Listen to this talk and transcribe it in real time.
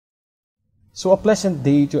So a pleasant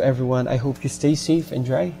day to everyone. I hope you stay safe and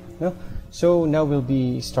dry. No? So now we'll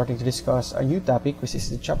be starting to discuss a new topic, which is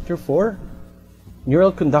the chapter 4,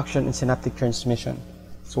 neural conduction and synaptic transmission.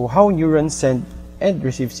 So how neurons send and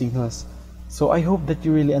receive signals. So I hope that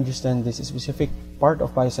you really understand this specific part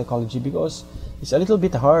of biopsychology because it's a little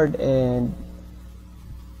bit hard, and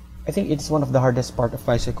I think it's one of the hardest part of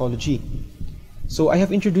biopsychology. So I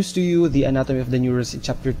have introduced to you the anatomy of the neurons in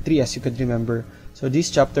chapter 3, as you could remember. So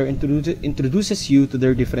this chapter introduces you to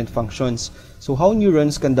their different functions. So how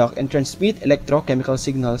neurons conduct and transmit electrochemical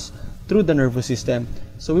signals through the nervous system.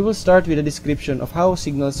 So we will start with a description of how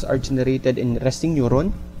signals are generated in resting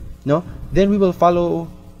neuron. No? Then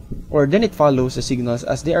it follows the signals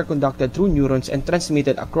as they are conducted through neurons and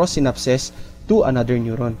transmitted across synapses to another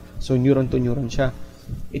neuron. So neuron to neuron siya.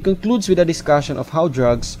 It concludes with a discussion of how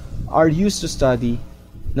drugs are used to study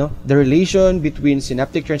the relation between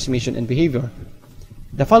synaptic transmission and behavior.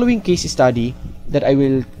 The following case study that I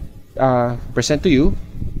will present to you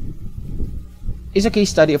is a case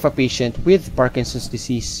study of a patient with Parkinson's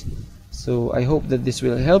disease. So I hope that this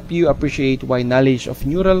will help you appreciate why knowledge of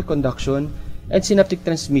neural conduction and synaptic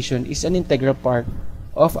transmission is an integral part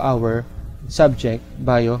of our subject,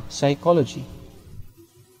 biopsychology.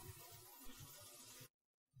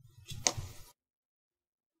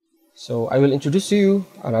 So I will introduce to you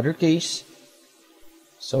another case.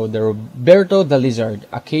 So the Roberto the Lizard,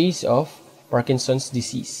 a case of Parkinson's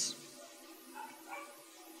disease.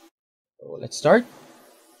 So let's start.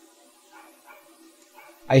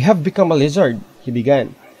 I have become a lizard, he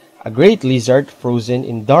began. A great lizard frozen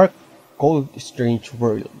in dark, cold, strange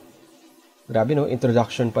world. Grabe no,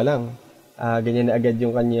 introduction pa lang. Ganyan na agad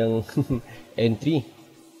yung kanyang entry.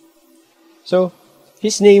 So,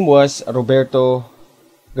 his name was Roberto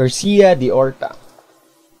Garcia de Orta.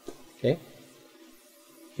 Okay?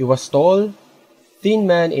 He was tall, thin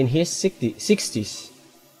man in his 60s.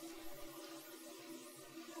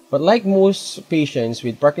 But like most patients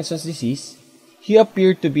with Parkinson's disease, he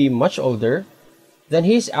appeared to be much older than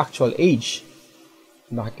his actual age.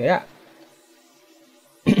 Bakit kaya?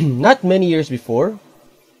 Not many years before,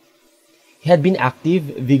 he had been active,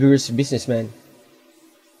 vigorous businessman.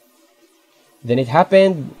 Then it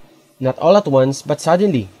happened, not all at once, but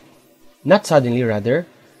suddenly. Not suddenly, rather,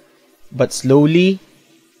 but slowly,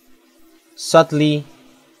 subtly,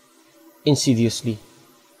 insidiously.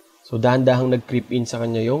 So, dahan-dahang nag-creep in sa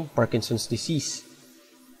kanya yung Parkinson's disease.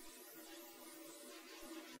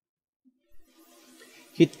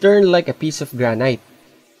 He turned like a piece of granite.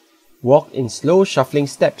 Walked in slow, shuffling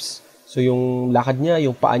steps. So, yung lakad niya,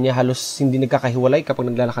 yung paa niya halos hindi nagkakahiwalay kapag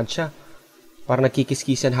naglalakad siya. Parang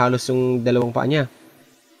nagkikiskisan halos yung dalawang paa niya.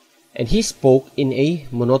 And he spoke in a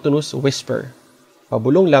monotonous whisper.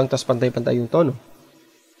 Pabulong lang, tas pantay-pantay yung tono.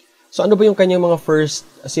 So, ano ba yung kanyang mga first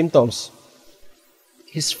symptoms?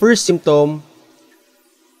 His first symptom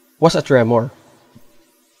was a tremor.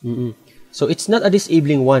 So, it's not a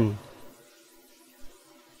disabling one.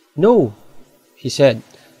 No, he said.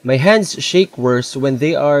 My hands shake worse when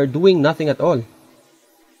they are doing nothing at all.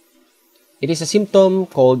 It is a symptom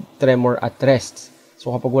called tremor at rest.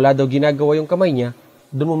 So, kapag wala daw ginagawa yung kamay niya,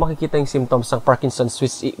 doon mo makikita yung symptoms ng Parkinson's,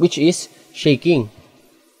 which is shaking.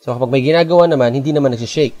 So, kapag may ginagawa naman, hindi naman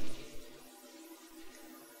nagsishake.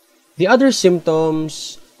 The other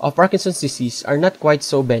symptoms of Parkinson's disease are not quite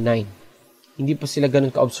so benign. Hindi pa sila ganun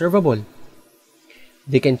ka-observable.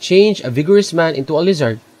 They can change a vigorous man into a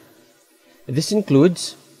lizard. This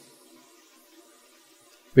includes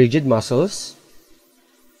rigid muscles,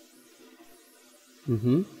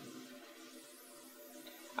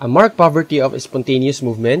 a marked poverty of spontaneous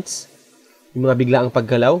movements, yung mga biglaang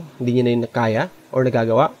paggalaw, hindi niya na yun nakaya or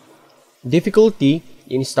nagagawa, difficulty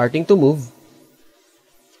in starting to move,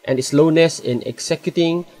 and slowness in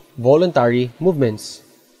executing voluntary movements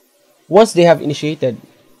once they have initiated.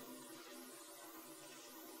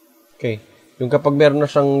 Okay, yung kapag meron na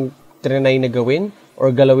siyang trinay na gawin or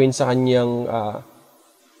galawin sa kanyang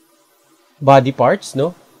body parts,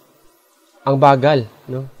 no? Ang bagal,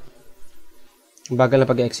 no? Ang bagal na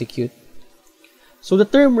pag-execute. So the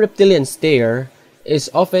term reptilian stare is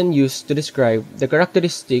often used to describe the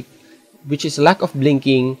characteristic, which is lack of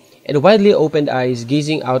blinking and widely opened eyes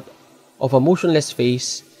gazing out of a motionless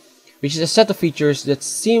face, which is a set of features that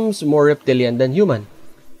seems more reptilian than human.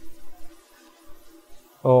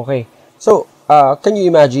 Okay. So, can you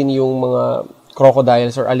imagine yung mga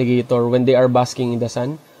crocodiles or alligator when they are basking in the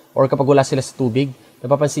sun? Or kapag wala sila sa tubig?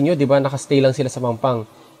 Napapansin nyo, di ba, nakastay lang sila sa mampang.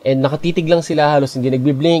 And nakatitig lang sila, halos hindi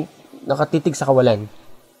nagbi-blink, nakatitig sa kawalan.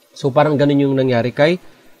 So, parang ganun yung nangyari kay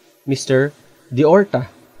Mr. De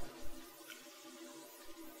Orta.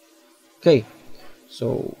 Okay.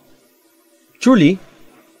 So, Truly,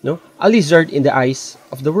 no, a lizard in the eyes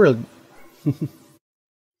of the world.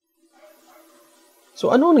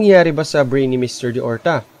 So, ano nangyayari ba sa brain ni Mr.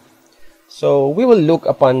 D'Orta? So, we will look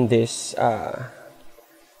upon this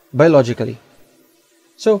biologically.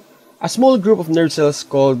 So, a small group of nerve cells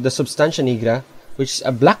called the substantia nigra, which is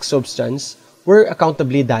a black substance, were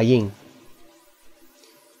accountably dying.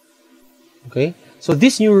 Okay? So,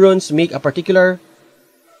 these neurons make a particular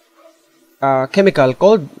chemical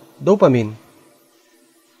called dopamine.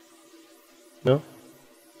 No?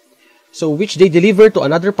 So, which they deliver to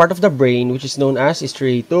another part of the brain, which is known as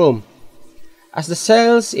striatum. As the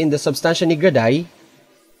cells in the substantia nigra die,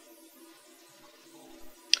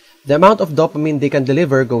 the amount of dopamine they can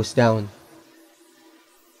deliver goes down.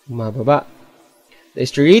 Mababa. The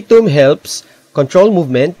striatum helps control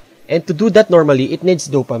movement, and to do that normally, it needs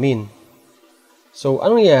dopamine. So,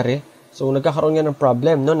 anong nangyari? So, nagkakaroon nga ng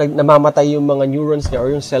problem, no? Namamatay yung mga neurons niya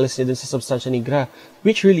or yung cells niya dun sa substantia nigra,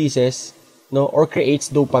 which releases, no, or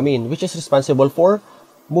creates dopamine, which is responsible for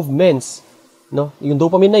movements, no? Yung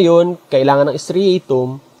dopamine na yun, kailangan ng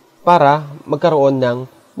striatum para magkaroon ng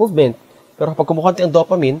movement. Pero kapag kumukunti ang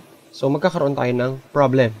dopamine, so magkakaroon tayo ng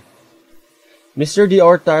problem. Mr.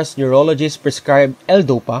 D'Orta's neurologist prescribed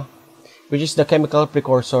L-dopa, which is the chemical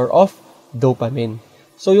precursor of dopamine.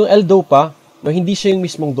 So yung L-dopa, no, hindi siya yung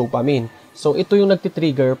mismong dopamine. So ito yung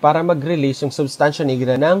nagtitrigger para mag-release yung substantia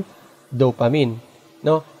nigra ng dopamine,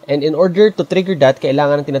 no? And in order to trigger that,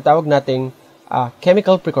 kailangan ng tinatawag nating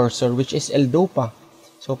chemical precursor, which is L-dopa.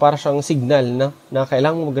 So, para siyang signal na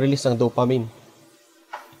kailangan mo mag-release ng dopamine.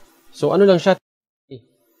 So, ano lang siya?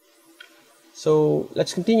 So,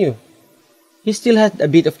 let's continue. He still had a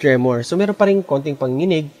bit of tremor. So, meron pa rin konting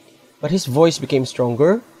panginginig, but his voice became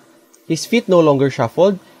stronger. His feet no longer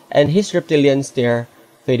shuffled, and his reptilian stare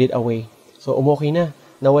faded away. So, umokay na.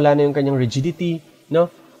 Nawala na yung kanyang rigidity, no?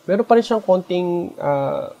 Meron pa rin siyang konting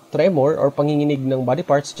tremor or panginginig ng body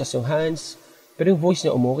parts, such as yung hands. Pero yung voice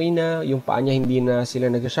niya umokay na, yung paa niya hindi na sila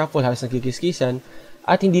nag-shuffle, halos nagkikiskisan,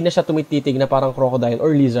 at hindi na siya tumititig na parang crocodile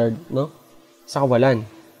or lizard, no? Sa kawalan.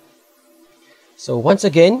 So, once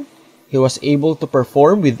again, he was able to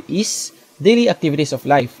perform with ease daily activities of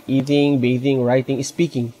life, eating, bathing, writing,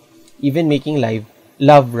 speaking, even making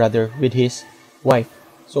love with his wife.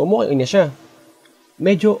 So, umukay na siya.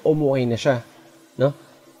 Medyo umukay na siya, no?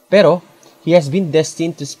 Pero, he has been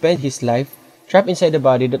destined to spend his life trapped inside a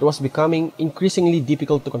body that was becoming increasingly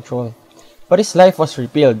difficult to control. But his life was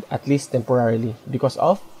repealed, at least temporarily, because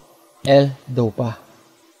of L-dopa.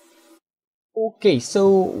 Okay,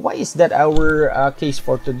 so why is that our case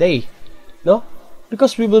for today? No?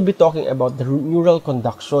 Because we will be talking about the neural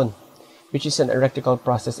conduction, which is an electrical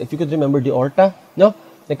process. If you could remember the D'Orta, no?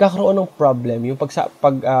 Nagkakaroon ng problem yung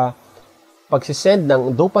pagsisend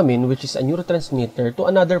ng dopamine, which is a neurotransmitter, to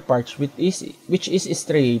another part which is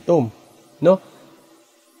striatum, no?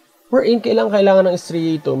 Wherein kailangan ng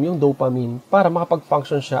striatum yung dopamine para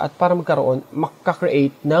makapag-function siya at para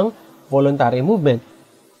makaka-create ng voluntary movement.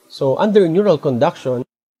 So, under neural conduction,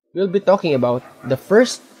 we'll be talking about the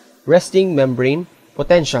first resting membrane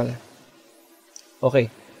potential.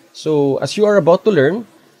 Okay, so as you are about to learn,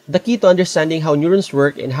 the key to understanding how neurons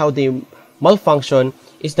work and how they malfunction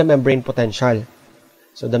is the membrane potential.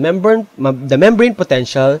 So the membrane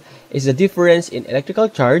potential is the difference in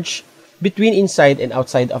electrical charge between inside and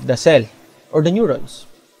outside of the cell or the neurons.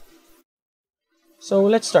 So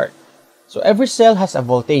let's start. So every cell has a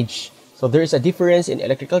voltage. So there is a difference in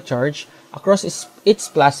electrical charge across its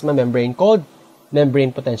plasma membrane called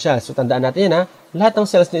membrane potential. So tandaan natin yan, lahat ng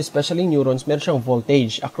cells niya, especially neurons, meron siyang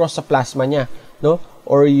voltage across sa plasma niya, no?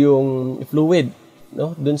 Or yung fluid,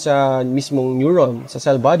 no, dun sa mismong neuron, sa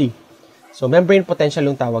cell body. So, membrane potential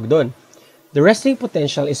yung tawag dun. The resting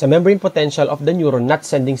potential is a membrane potential of the neuron not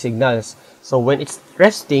sending signals. So, when it's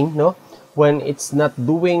resting, no, when it's not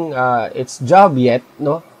doing its job yet,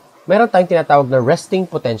 no, meron tayong tinatawag na resting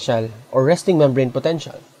potential or resting membrane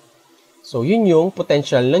potential. So, yun yung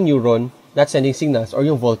potential ng neuron not sending signals or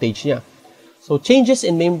yung voltage niya. So, changes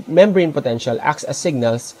in membrane potential acts as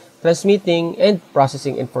signals transmitting and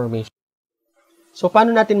processing information. So,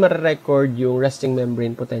 paano natin ma-record yung resting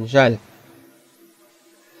membrane potential?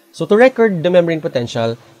 So, to record the membrane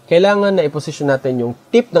potential, kailangan na i-position natin yung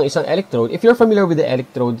tip ng isang electrode. If you're familiar with the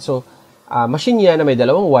electrode, so, machine yan na may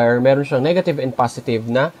dalawang wire, meron siyang negative and positive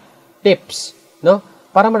na tips, no?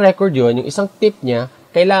 Para ma-record yun, yung isang tip niya,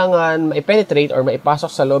 kailangan ma-penetrate or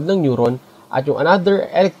maipasok sa loob ng neuron at yung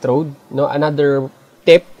another electrode, no, another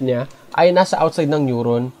tip niya, ay nasa outside ng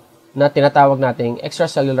neuron na tinatawag nating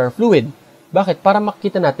extracellular fluid. Bakit? Para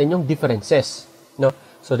makita natin yung differences, no?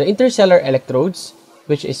 So, the intercellular electrodes,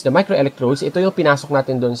 which is the microelectrodes, ito yung pinasok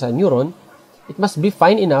natin doon sa neuron. it must be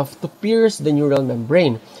fine enough to pierce the neural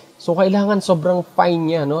membrane. So, kailangan sobrang fine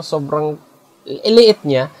niya, no? Sobrang liit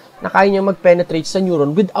niya na kaya niya mag-penetrate sa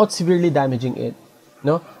neuron without severely damaging it.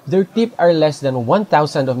 No? Their tip are less than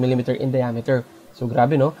 1,000 of millimeter in diameter. So,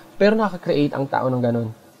 grabe, no? Pero nakaka-create ang tao ng ganun.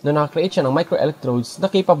 No, nakaka-create siya ng microelectrodes na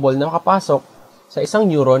capable na makapasok sa isang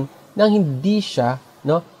neuron nang hindi siya,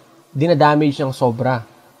 no, dinadamage ng sobra.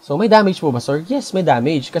 So, may damage po ba, sir? Yes, may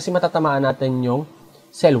damage kasi matatamaan natin yung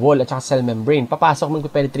cell wall at saka cell membrane. Papasok,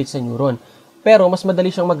 mag-penetrate sa neuron. Pero, mas madali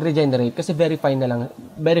siyang mag-regenerate kasi very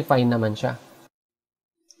fine naman siya.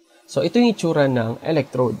 So, ito yung itsura ng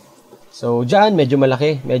electrode. So, dyan, medyo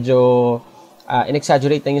malaki. Medyo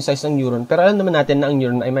in-exaggerate na yung size ng neuron. Pero alam naman natin na ang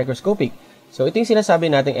neuron ay microscopic. So, ito yung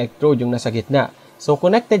sinasabi nating electrode, yung nasa gitna. So,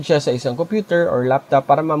 connected siya sa isang computer or laptop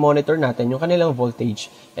para ma-monitor natin yung kanilang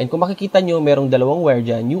voltage. And kung makikita nyo, merong dalawang wire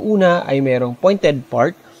dyan. Yung una ay merong pointed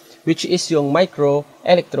part, which is yung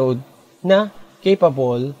microelectrode na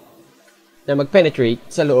capable na mag-penetrate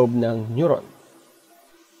sa loob ng neuron.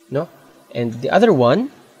 No? And the other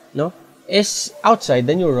one, no, is outside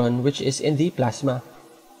the neuron, which is in the plasma.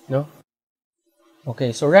 No?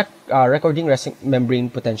 Okay, so recording resting membrane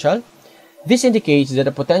potential. This indicates that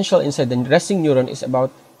the potential inside the resting neuron is about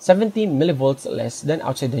 70 millivolts less than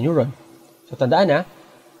outside the neuron. So, tandaan na,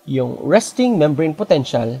 yung resting membrane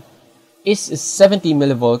potential is 70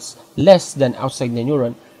 millivolts less than outside the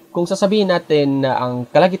neuron. Kung sasabihin natin na ang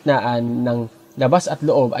kalagitnaan ng labas at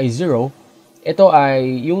loob ay 0, ito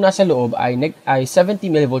ay, yung nasa loob ay 70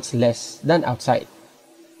 millivolts less than outside.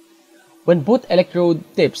 When both electrode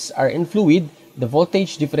tips are in fluid, the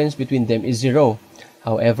voltage difference between them is 0.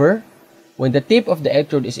 However, when the tip of the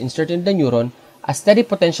electrode is inserted in the neuron, a steady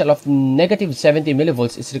potential of negative 70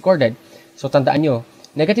 millivolts is recorded. So, tandaan nyo,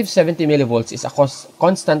 negative 70 millivolts is a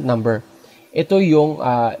constant number. Ito yung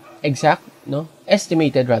exact, no?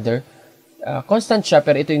 Estimated rather. Constant siya,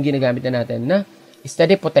 pero ito yung ginagamit na natin na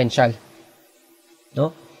steady potential.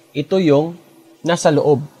 No? Ito yung nasa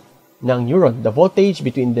loob ng neuron. The voltage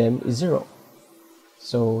between them is 0.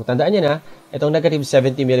 So, tandaan nyo na, itong negative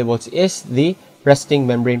 70 millivolts is the resting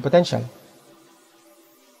membrane potential.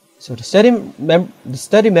 So, the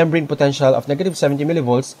steady membrane potential of negative 70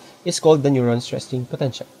 millivolts is called the neuron's resting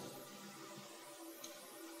potential.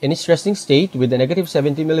 In its resting state, with the negative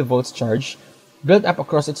 70 millivolts charge built up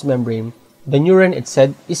across its membrane, the neuron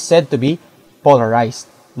is said to be polarized.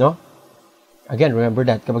 No? Again, remember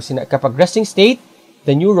that. Kapag resting state,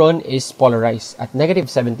 the neuron is polarized at negative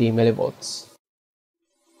 70 millivolts.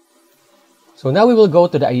 So, now we will go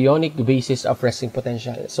to the ionic basis of resting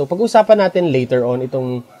potential. So, pag-usapan natin later on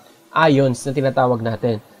itong ions na tinatawag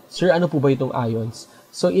natin. Sir, ano po ba itong ions?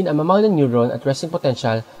 So, in a mammalian neuron at resting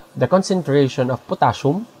potential, the concentration of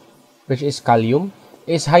potassium, which is kalium,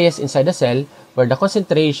 is highest inside the cell, where the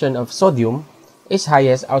concentration of sodium is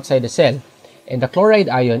highest outside the cell. And the chloride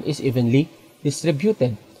ion is evenly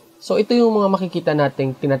distributed. So, ito yung mga makikita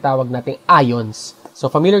nating tinatawag nating ions.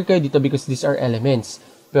 So, familiar kayo dito because these are elements.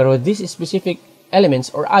 Pero these specific elements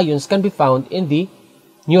or ions can be found in the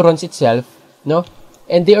neurons itself, no?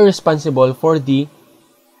 And they are responsible for the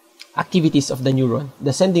activities of the neuron,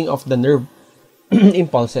 the sending of the nerve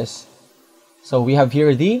impulses. So we have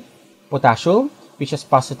here the potassium, which has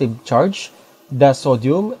positive charge, the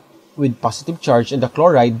sodium with positive charge, and the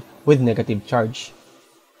chloride with negative charge.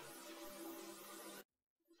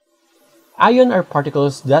 Ion are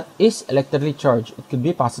particles that is electrically charged. It could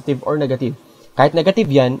be positive or negative. Kahit negative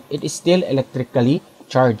yan, it is still electrically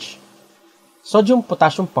charged.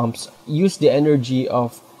 Sodium-potassium pumps use the energy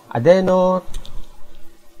of adenosine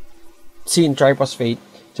triphosphate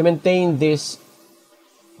to maintain this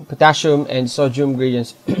potassium and sodium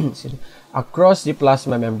gradients across the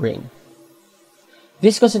plasma membrane.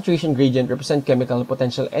 This concentration gradient represents chemical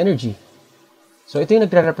potential energy. So, ito yung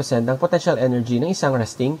nagre-represent ng potential energy ng isang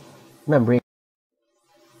resting membrane.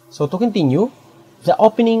 So, to continue, the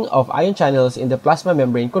opening of ion channels in the plasma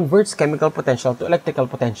membrane converts chemical potential to electrical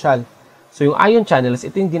potential. So, yung ion channels,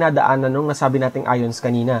 ito yung dinadaanan nung nasabi nating ions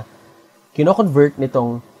kanina. Kino-convert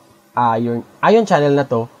nitong yung ion channel na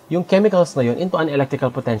to, yung chemicals na yun, into an electrical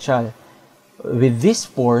potential. With this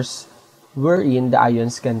force, wherein the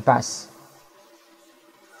ions can pass.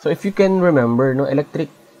 So, if you can remember, no, electric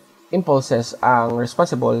impulses ang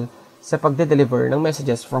responsible sa pagde-deliver ng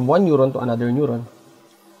messages from one neuron to another neuron.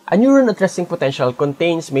 A neuron at resting potential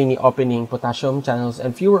contains many opening potassium channels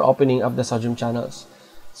and fewer opening of the sodium channels.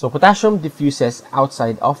 So, potassium diffuses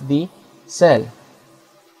outside of the cell.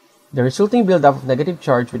 The resulting buildup of negative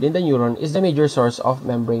charge within the neuron is the major source of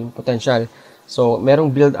membrane potential. So,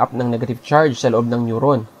 merong build-up ng negative charge sa loob ng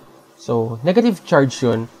neuron. So, negative charge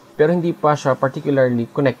yun, pero hindi pa siya particularly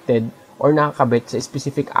connected or nakakabit sa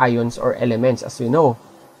specific ions or elements as we know,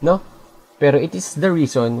 no? Pero it is the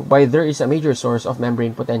reason why there is a major source of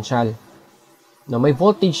membrane potential. No, may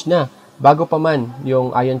voltage na bago pa man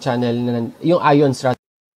yung ion channel yung ions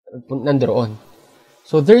nandoon.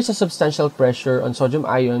 So there is a substantial pressure on sodium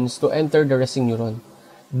ions to enter the resting neuron.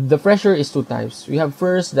 The pressure is two types. We have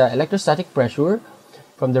first the electrostatic pressure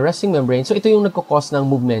from the resting membrane. So ito yung nagko-cause ng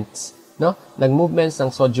movements, no? Movements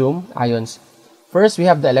ng sodium ions. First, we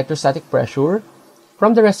have the electrostatic pressure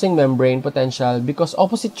from the resting membrane potential because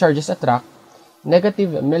opposite charges attract.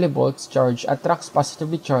 Negative millivolts charge attracts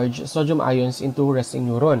positively charged sodium ions into resting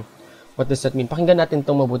neuron. What does that mean? Pakinggan natin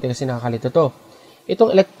itong mabuti kasi nakakalito to.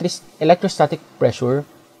 Itong electrostatic pressure,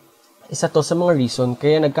 isa to sa mga reason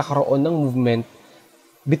kaya nagkakaroon ng movement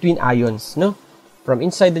between ions, no? From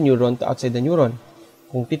inside the neuron to outside the neuron.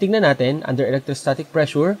 Kung titignan natin, under electrostatic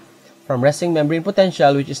pressure, from resting membrane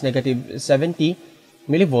potential, which is negative 70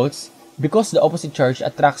 millivolts, because the opposite charge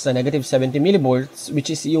attracts the negative 70 millivolts,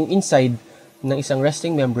 which is yung inside ng isang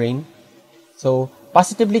resting membrane. So,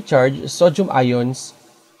 positively charged sodium ions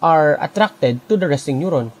are attracted to the resting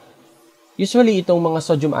neuron. Usually, itong mga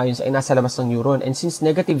sodium ions ay nasa labas ng neuron. And since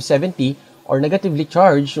negative 70 or negatively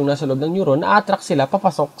charged yung nasa loob ng neuron, na-attract sila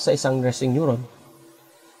papasok sa isang resting neuron.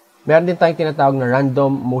 Meron din tayong tinatawag na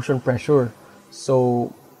random motion pressure. So,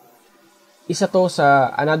 isa to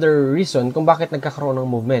sa another reason kung bakit nagkakaroon ng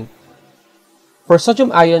movement. For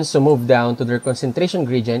sodium ions to move down to their concentration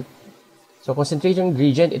gradient, so concentration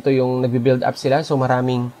gradient, ito yung nagbi-build up sila. So,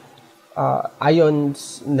 maraming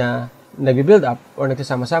ions na nagbi-build up or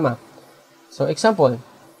nagsasama-sama. So, example,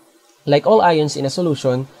 like all ions in a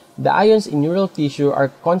solution, the ions in neural tissue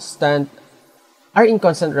are in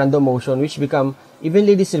constant random motion, which become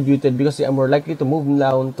evenly distributed because they are more likely to move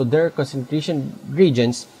down to their concentration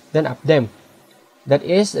gradients than up them. That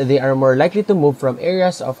is, they are more likely to move from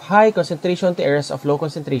areas of high concentration to areas of low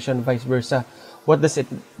concentration, vice versa. What does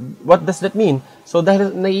that mean? So,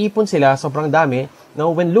 dahil naiipon sila, sobrang dami,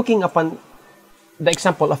 no, when looking upon the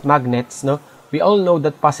example of magnets, no, we all know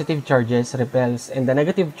that positive charges repels and the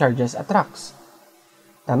negative charges attracts.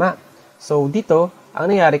 Tama. So, dito,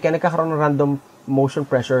 ang nangyari, kaya nagkakaroon ng random motion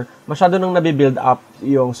pressure, masyado nang nabibuild up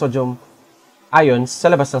yung sodium ions sa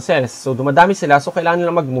labas ng cells. So, dumadami sila, so kailangan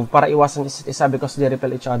nilang mag-move para iwasan isa't isa because they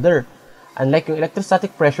repel each other. Unlike yung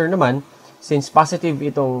electrostatic pressure naman, since positive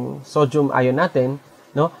itong sodium ion natin,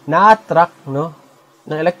 no, na-attract, no,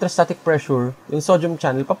 ng electrostatic pressure yung sodium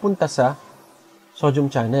channel papunta sa sodium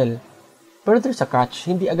channel. Pero there's a catch,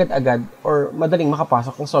 hindi agad-agad or madaling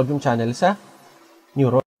makapasok ang sodium channel sa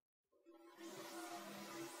neuron.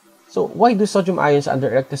 So, why do sodium ions under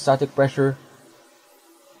electrostatic pressure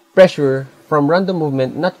from random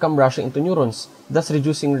movement not come rushing into neurons, thus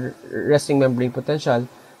reducing resting membrane potential?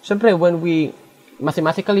 Siyempre,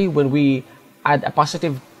 mathematically, when we add a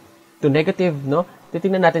positive to negative, no,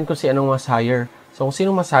 titingnan natin kung anong mas higher. So, kung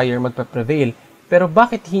sinong mas higher, magpa-prevail. Pero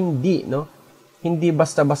bakit hindi, no? Hindi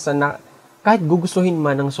basta-basta na, kahit gugustuhin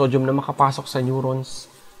man ng sodium na makapasok sa neurons,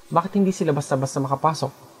 bakit hindi sila basta-basta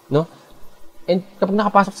makapasok, no? And kapag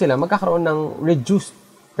nakapasok sila, magkakaroon ng reduced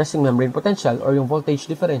resting membrane potential or yung voltage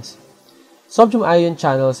difference. Sodium ion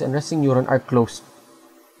channels and resting neuron are closed.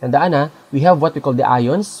 Tandaan we have what we call the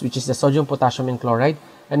ions, which is the sodium, potassium, and chloride,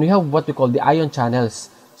 and we have what we call the ion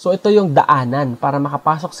channels. So, ito yung daanan para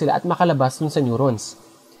makapasok sila at makalabas dun sa neurons.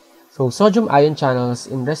 So, sodium ion channels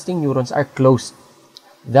in resting neurons are closed,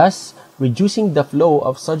 thus reducing the flow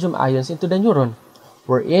of sodium ions into the neuron.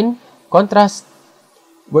 In contrast,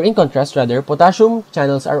 potassium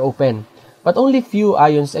channels are open, but only few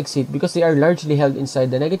ions exit because they are largely held inside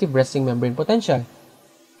the negative resting membrane potential.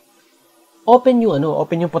 Open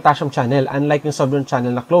yung potassium channel, unlike yung sodium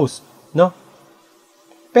channel na closed, no?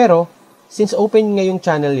 Pero, since open nga yung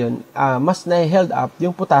channel yun, mas na-held up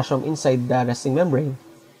yung potassium inside the resting membrane,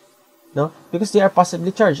 no? Because they are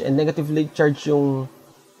positively charged and negatively charged yung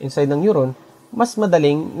inside ng neuron, mas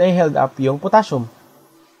madaling na-held up yung potassium.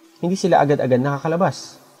 Hindi sila agad-agad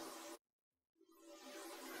nakakalabas.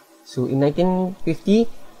 So, in 1950,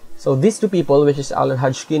 these two people, which is Alan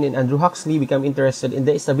Hodgkin and Andrew Huxley, become interested in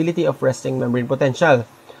the stability of resting membrane potential,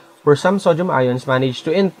 where some sodium ions manage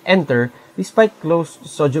to enter despite closed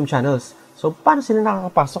sodium channels. So, paano sila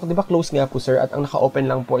nakakapasok? Di ba close nga po, sir, at ang naka-open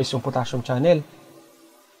lang po is yung potassium channel.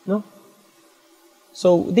 No?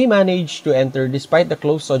 So, they manage to enter despite the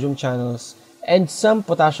closed sodium channels and some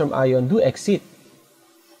potassium ion do exit.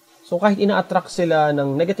 So, kahit ina-attract sila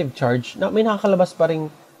ng negative charge, may nakakalabas pa ring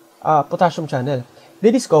potassium channel.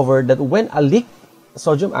 They discovered that when a leaked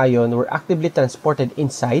sodium ion were actively transported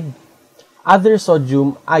inside, other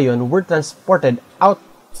sodium ion were transported out.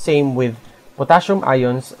 Same with potassium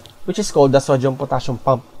ions which is called the sodium-potassium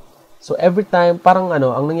pump. So, every time, parang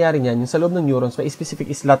ang nangyari niyan, yung sa loob ng neurons, may specific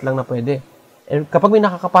slot lang na pwede. And kapag may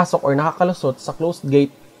nakakapasok or nakakalusot sa closed gate,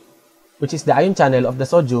 which is the ion channel of the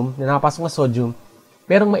sodium, na nakapasok na sodium,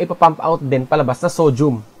 merong maipapump out din palabas na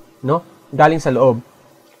sodium, no? Galing sa loob.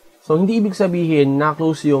 So, hindi ibig sabihin na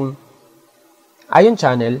close yung ion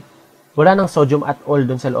channel, wala nang sodium at all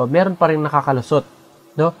doon sa loob. Meron pa rin nakakalusot,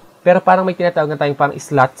 no? Pero parang may tinatawag na tayong parang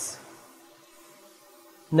slots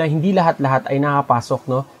na hindi lahat-lahat ay nakapasok,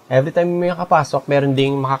 no? Every time may nakapasok, meron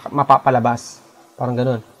ding mapapalabas. Parang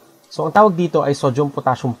ganun. So, ang tawag dito ay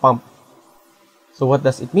sodium-potassium pump. So, what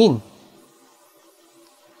does it mean?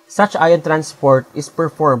 Such ion transport is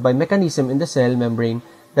performed by mechanism in the cell membrane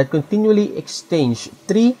that continually exchange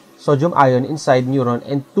 3 sodium ion inside neuron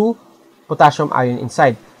and 2 potassium ion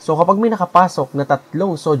inside. So, kapag may nakapasok na 3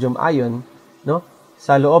 sodium ion, no,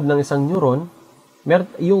 sa loob ng isang neuron,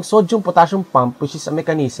 yung sodium-potassium pump, which is a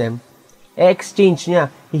mechanism, exchange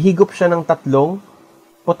niya. Hihigop siya ng 3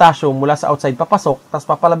 potassium mula sa outside papasok, tapos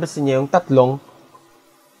papalabasin niya yung 3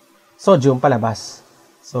 sodium palabas.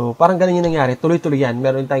 So, parang ganun yung nangyari. Tuloy-tuloy yan.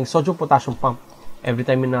 Meron tayong sodium-potassium pump. Every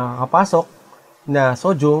time may nakakapasok na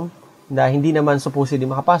sodium na hindi naman supposedly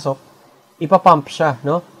makapasok, ipapump siya,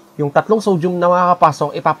 no? Yung 3 sodium na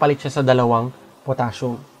makakapasok, ipapalit siya sa 2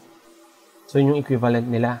 potassium. So, yun yung equivalent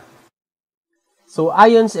nila. So,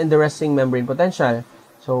 ions and the resting membrane potential.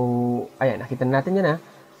 So, ayan, nakita natin yan, ha?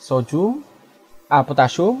 Sodium,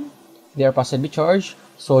 potassium, they are positively charged.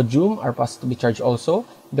 Sodium are positively charged also.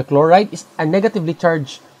 The chloride is a negatively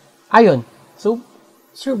charged ion. So,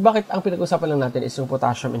 sir, bakit ang pinag-usapan lang natin is yung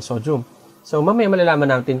potassium and sodium? So, mamaya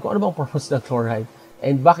malalaman natin kung ano bang purpose ng chloride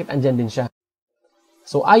and bakit andyan din siya.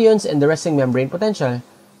 So, ions and the resting membrane potential.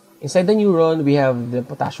 Inside the neuron, we have the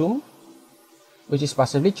potassium, which is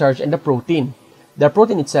positively charged, and the protein. The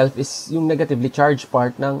protein itself is yung negatively charged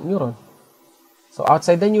part ng neuron. So,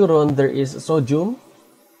 outside the neuron, there is sodium,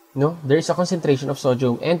 no? There is a concentration of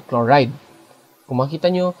sodium and chloride. Kung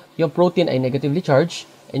makita nyo, yung protein ay negatively charged,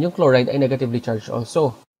 and yung chloride ay negatively charged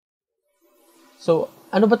also. So,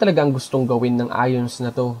 ano ba talaga ang gustong gawin ng ions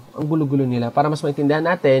na to? Ang gulo-gulo nila, para mas maintindihan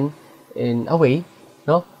natin in a way,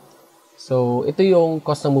 no? So, ito yung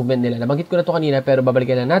cause ng movement nila. Nabanggit ko na to kanina, pero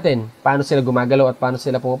babalikan lang natin. Paano sila gumagalaw at paano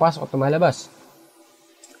sila pumapasok at tumalabas.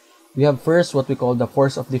 We have first what we call the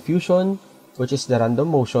force of diffusion, which is the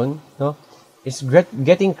random motion, no? It's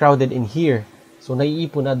getting crowded in here. So,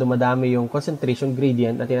 naiipon na dumadami yung concentration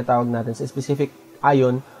gradient na tinatawag natin sa specific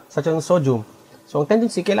ion, such as sodium. So, ang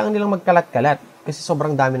tendency, kailangan nilang magkalat-kalat kasi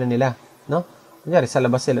sobrang dami na nila, no? Kunyari, sa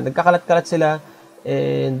labas sila. Nagkakalat-kalat sila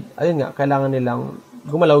and, ayun nga, kailangan nilang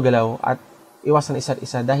gumalaw-galaw at iwasan isa't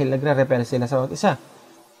isa dahil nagre-repel sila sa bawat isa.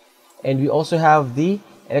 And we also have the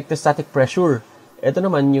electrostatic pressure. Ito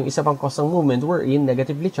naman yung isa pang cause ng movement wherein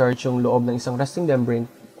negatively charged yung loob ng isang resting membrane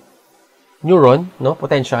neuron, no,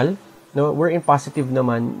 potential, no, wherein positive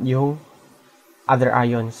naman yung other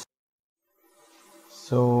ions.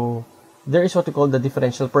 So, there is what we call the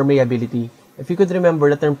differential permeability. If you could remember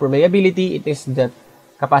the term permeability, it is the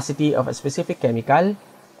capacity of a specific chemical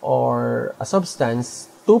or a substance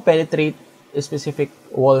to penetrate specific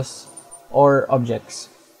walls or objects.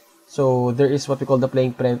 So, there is what we call the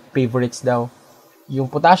playing favorites daw. Yung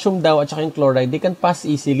potassium daw at saka yung chloride, they can pass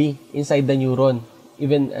easily inside the neuron,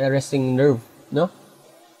 even a resting nerve, no?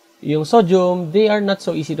 Yung sodium, they are not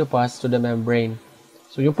so easy to pass to the membrane.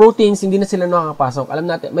 So, yung proteins, hindi na sila nakakapasok. Alam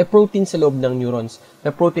natin, may protein sa loob ng neurons.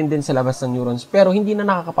 May protein din sa labas ng neurons. Pero hindi na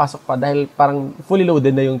nakakapasok pa dahil parang fully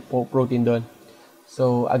loaded na yung protein doon.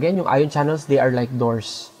 So, again, yung ion channels, they are like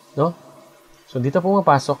doors, no? So, dito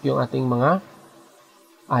pumapasok yung ating mga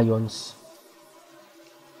ions.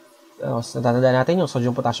 So, natatandaan natin yung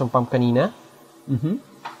sodium-potassium pump kanina.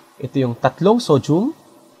 Ito yung 3 sodium,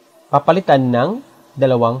 papalitan ng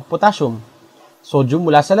 2 potassium. Sodium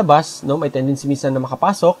mula sa labas, no? May tendency minsan na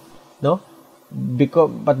makapasok, no?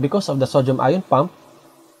 But because of the sodium ion pump,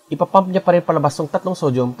 ipapump niya pa rin palabas ng 3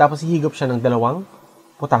 sodium, tapos hihigop siya ng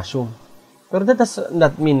 2 potassium. Pero that does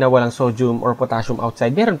not mean na walang sodium or potassium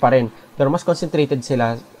outside. Meron pa rin. Pero mas concentrated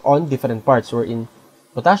sila on different parts. Wherein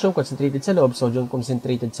potassium concentrated sa loob, sodium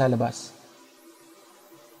concentrated sa labas.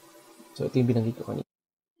 So, ito yung binanggit ko kanina.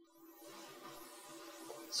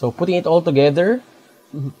 So, putting it all together,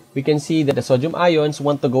 we can see that the sodium ions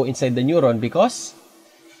want to go inside the neuron because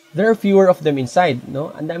there are fewer of them inside.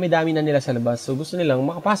 No? Ang dami-dami na nila sa labas. So, gusto nilang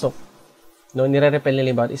makapasok. No? Nire-repel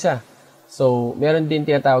nila yung bawat isa. So, meron din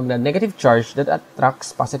tinatawag na negative charge that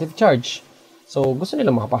attracts positive charge. So, gusto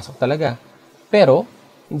nilang makapasok talaga. Pero,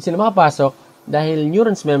 hindi sila makapasok dahil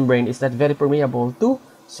neurons membrane is not very permeable to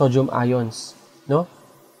sodium ions. No?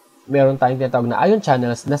 meron tayong tinatawag na ion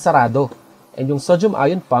channels na sarado. And yung sodium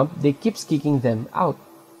ion pump, they keeps kicking them out.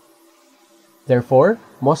 Therefore,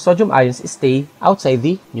 most sodium ions stay outside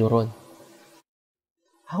the neuron.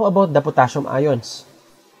 How about the potassium ions?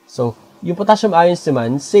 So, yung potassium ions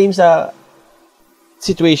naman, same sa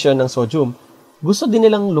situation ng sodium. Gusto din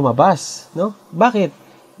nilang lumabas, no? Bakit?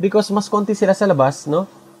 Because mas konti sila sa labas, no?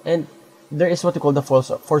 And there is what we call the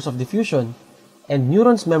force of diffusion. And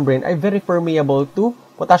neurons membrane are very permeable to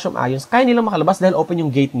potassium ions. Kaya nilang makalabas dahil open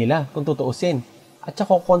yung gate nila, kung tutuusin. At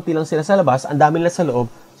saka konti lang sila sa labas, ang dami nila sa loob.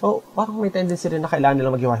 So, parang may tendency rin na kailangan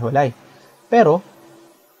nilang maghiwa-hiwalay. Pero,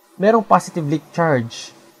 merong positively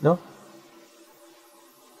charged, no?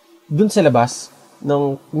 Dun sa labas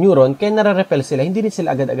ng neuron, kaya nare-repel sila, hindi rin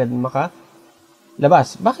sila agad-agad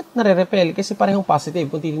makalabas. Bakit nare-repel? Kasi parehong positive.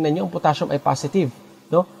 Kung titignan nyo, ang potassium ay positive,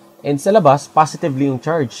 no? And sa labas, positively yung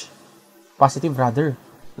charge. Positive rather,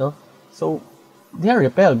 no? So, they are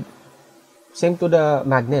repelled. Same to the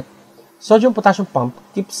magnet. Sodium-potassium pump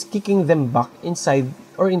keeps kicking them back inside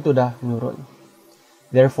or into the neuron.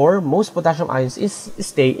 Therefore, most potassium ions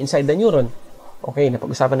stay inside the neuron. Okay,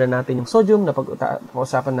 napag-usapan na natin yung sodium,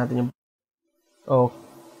 napag-usapan natin yung...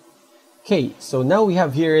 Okay, so now we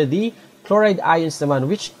have here the chloride ions naman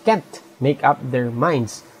which can't make up their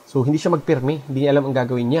minds. So, hindi siya magpirmi, hindi niya alam ang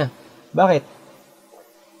gagawin niya. Bakit?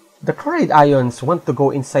 The chloride ions want to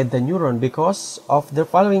go inside the neuron because of the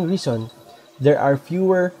following reason. There are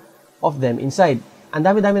fewer of them inside. Ang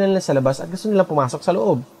dami-dami na nila sa labas at gusto nilang pumasok sa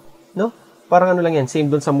loob. No? Parang ano lang yan, same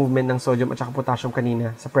dun sa movement ng sodium at saka potassium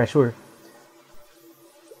kanina sa pressure.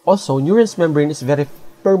 Also, neurons membrane is very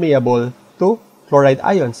permeable to chloride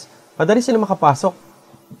ions. Madali sila makapasok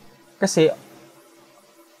kasi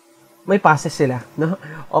may passes sila. No?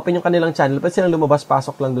 Open yung kanilang channel, pwede silang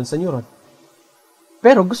lumabas-pasok lang dun sa neuron.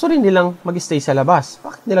 Pero gusto rin nilang mag-stay sa labas.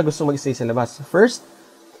 Bakit nila gusto mag-stay sa labas? First,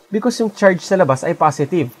 because yung charge sa labas ay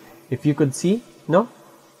positive. If you could see, no?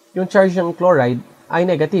 Yung charge ng chloride ay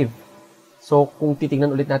negative. So, kung titingnan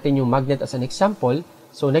ulit natin yung magnet as an example,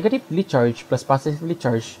 so negatively charged plus positively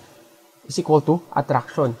charged is equal to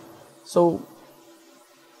attraction. So,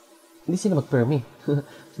 hindi sila mag-permi.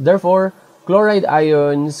 Therefore, chloride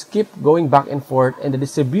ions keep going back and forth and the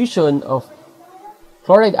distribution of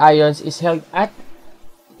chloride ions is held at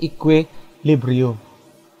equilibrium.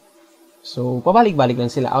 So, pabalik-balik lang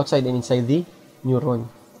sila outside and inside the neuron.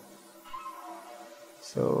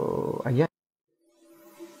 So, ayan.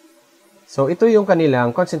 So, ito yung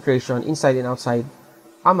kanilang concentration inside and outside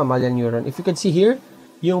ang mammalian neuron. If you can see here,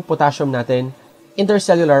 yung potassium natin,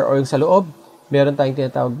 intercellular or yung sa loob, meron tayong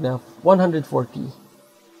tinatawag na 140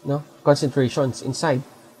 no? Concentrations inside.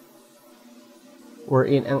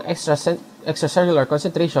 Wherein ang extracellular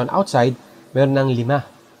concentration outside, meron ng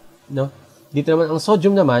 5. No? Dito naman, ang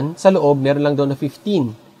sodium naman, sa loob, meron lang doon na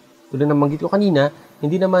 15. Tulad ng manggit ko kanina,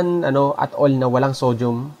 hindi naman at all na walang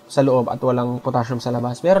sodium sa loob at walang potassium sa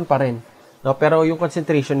labas. Meron pa rin. No? Pero yung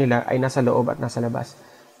concentration nila ay nasa loob at nasa labas.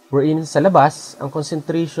 Wherein sa labas, ang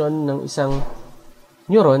concentration ng isang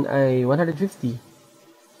neuron ay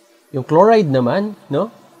 150. Yung chloride naman,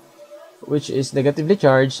 no? Which is negatively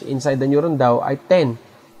charged inside the neuron daw ay 10.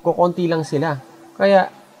 Kukunti lang sila.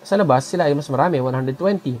 Kaya sa labas, sila ay mas marami,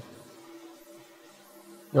 120.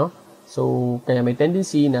 No? So, kaya may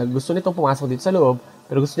tendency na gusto nitong pumasok dito sa loob,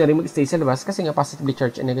 pero gusto niya rin mag-stay sa labas kasi nga positively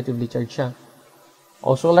charged and negatively charged siya.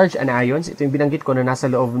 Also, large anions, ito yung binanggit ko na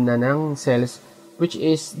nasa loob na ng cells, which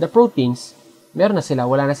is the proteins, meron na sila,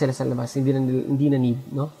 wala na sila sa labas, hindi na need,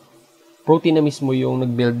 no? Protein na mismo yung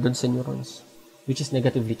nag-build doon sa neurons, which is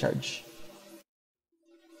negatively charged.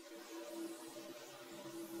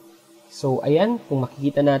 So, ayan, kung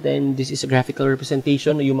makikita natin, this is a graphical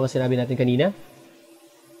representation ng yung mga sinabi natin kanina.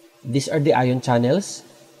 These are the ion channels,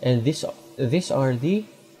 and this is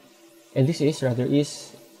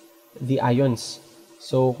the ions.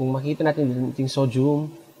 So, kung makita natin yung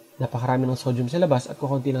sodium, napakarami ng sodium sa labas at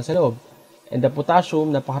kukunti lang sa loob. And the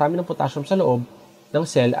potassium, napakarami ng potassium sa loob ng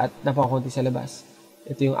cell at napakakunti sa labas.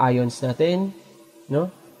 Ito yung ions natin,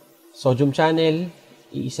 no? Sodium channel,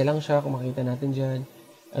 iisa lang siya kung makita natin dyan.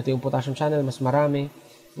 Ito yung potassium channel, mas marami,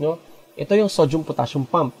 no? Ito yung sodium-potassium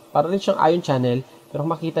pump. Para rin siyang ion channel, pero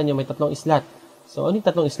kung makita nyo, may 3 slot. So, ano yung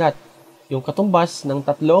 3 slot? Yung katumbas ng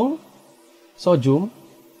 3 sodium,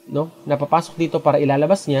 no? Napapasok dito para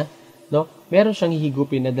ilalabas niya, no? Meron siyang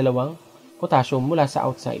hihigupin na 2 potassium mula sa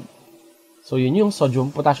outside. So, yun yung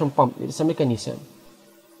sodium-potassium pump. It is a mechanism.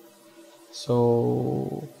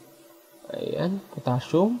 So, ayan,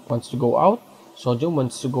 potassium wants to go out. Sodium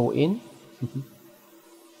wants to go in.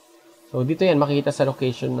 So, dito yan, makikita sa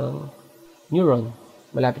location ng neuron,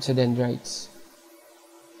 malapit sa dendrites.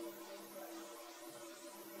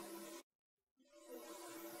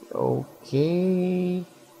 Okay.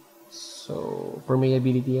 So,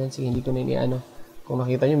 permeability yan. Sige, hindi ko na iniano. Kung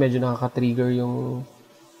nakita nyo, medyo nakaka-trigger yung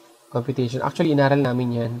computation. Actually, inaral namin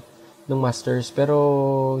yan nung masters.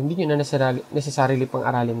 Pero, hindi nyo na necessarily pang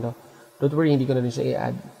aralin to. Don't worry, hindi ko na rin siya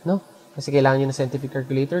i-add. No? Kasi kailangan nyo ng scientific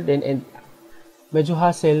calculator din. And, medyo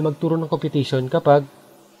hassle magturo ng computation kapag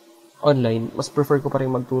online. Mas prefer ko pa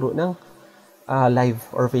rin magturo ng live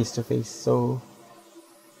or face-to-face. So,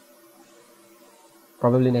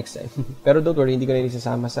 probably next time. Pero don't worry, hindi ko na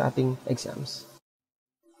isasama sa ating exams.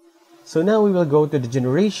 So now we will go to the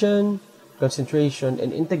generation, concentration, and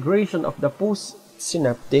integration of the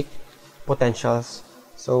postsynaptic potentials.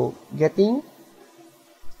 So getting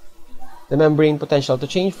the membrane potential to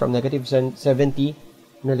change from negative 70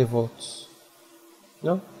 millivolts.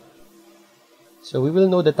 No? So we will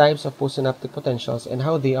know the types of postsynaptic potentials and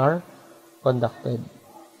how they are conducted.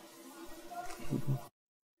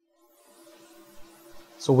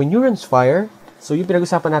 So when neurons fire, so yung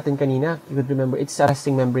pinag-usapan natin kanina, you could remember, it's a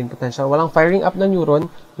resting membrane potential. Walang firing up na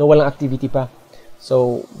neuron, no walang activity pa.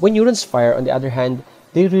 So when neurons fire, on the other hand,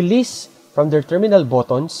 they release from their terminal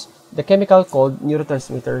botons the chemical called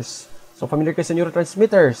neurotransmitters. So familiar kayo sa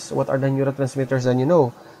neurotransmitters. What are the neurotransmitters that you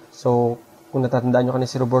know? So kung natatandaan nyo kanina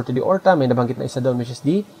si Roberto de Orta, may nabanggit na isa doon, which is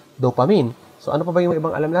the dopamine. So ano pa ba yung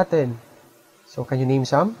ibang alam natin? So can you name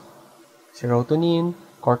some? Serotonin,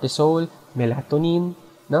 cortisol, melatonin,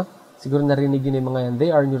 no? Siguro narinig yun yung mga yan. They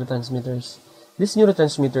are neurotransmitters. These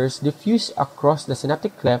neurotransmitters diffuse across the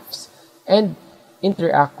synaptic clefts and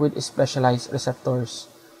interact with specialized receptors.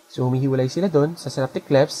 So, humihiwalay sila doon sa synaptic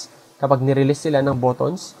clefts kapag nirelease sila ng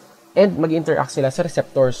buttons and mag-interact sila sa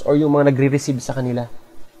receptors or yung mga nagre-receive sa kanila.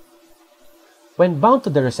 When bound to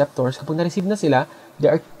the receptors, kapag na-receive na sila,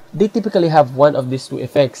 they typically have one of these two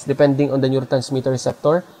effects depending on the neurotransmitter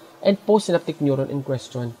receptor and postsynaptic neuron in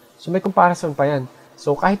question. So, may comparison pa yan.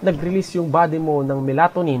 So, kahit nag-release yung body mo ng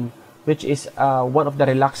melatonin, which is one of the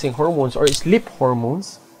relaxing hormones or sleep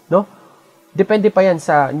hormones, no? Depende pa yan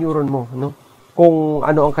sa neuron mo, no? Kung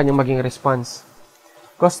ano ang kanyang maging response.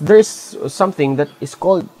 Because there's something that is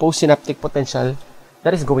called postsynaptic potential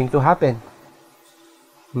that is going to happen.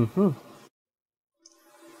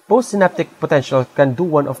 Postsynaptic potential can do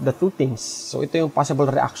one of the two things. So, ito yung possible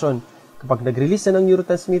reaction. Kapag nag-release na ng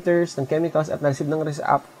neurotransmitters, ng chemicals, at na-receive ng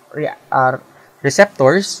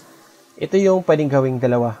receptors, ito yung pwedeng gawing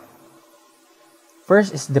dalawa. First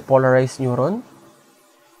is depolarized neuron,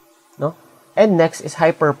 no? And next is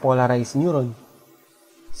hyperpolarized neuron.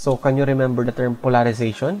 So, can you remember the term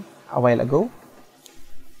polarization a while ago?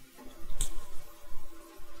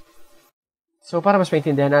 So, para mas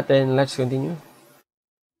maintindihan natin, let's continue.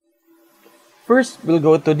 First, we'll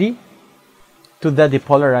go to the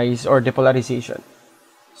depolarized or depolarization.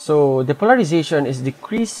 So, depolarization is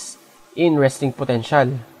decrease in resting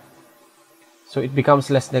potential. So, it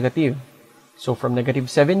becomes less negative. So, from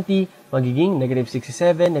negative 70, magiging negative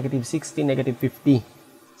 67, negative 60, negative 50.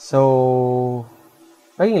 So,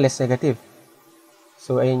 magiging less negative.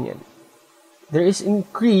 So, ayun yan. There is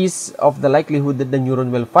increase of the likelihood that the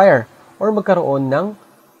neuron will fire or magkaroon ng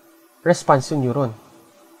response yung neuron.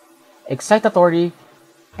 Excitatory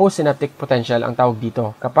postsynaptic potential ang tawag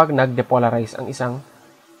dito kapag nag-depolarize ang isang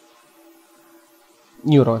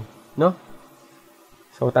neuron. No?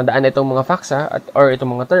 So, tandaan na itong mga facts or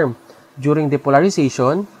itong mga term. During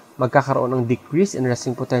depolarization, magkakaroon ng decrease in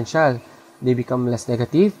resting potential. They become less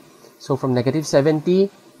negative. So, from negative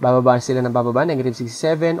 70, bababa sila ng bababa, negative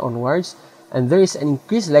 67 onwards. And there is an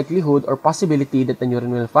increased likelihood or possibility that the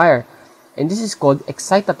neuron will fire. And this is called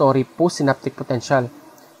excitatory postsynaptic potential.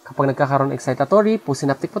 Kapag nagkakaroon ng excitatory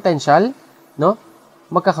postsynaptic potential, no,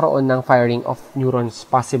 magkakaroon ng firing of neurons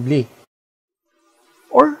possibly.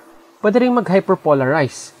 Or, pwede rin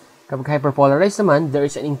mag-hyperpolarize. Kapag hyperpolarize naman, there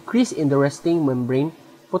is an increase in the resting membrane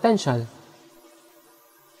potential.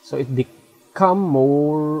 So, it become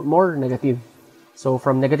more negative. So,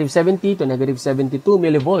 from negative 70 to negative 72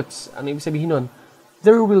 millivolts, ano ibig sabihin nun?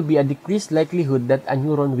 There will be a decreased likelihood that a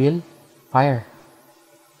neuron will fire.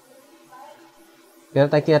 Pero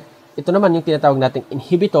ito naman yung tinatawag nating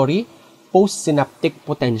inhibitory postsynaptic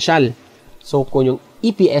potential. So, kung yung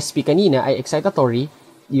EPSP kanina ay excitatory,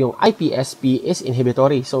 yung IPSP is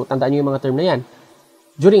inhibitory. So, tandaan nyo yung mga term na yan.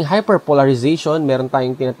 During hyperpolarization, meron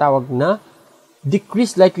tayong tinatawag na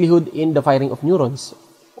decreased likelihood in the firing of neurons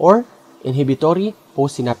or inhibitory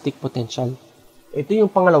postsynaptic potential. Ito yung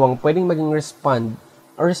pangalawang pwedeng maging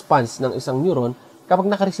response ng isang neuron kapag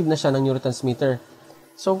nakareceive na siya ng neurotransmitter.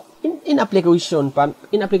 So, in application, paano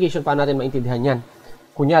natin maintindihan yan?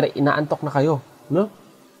 Kunyari, inaantok na kayo, no?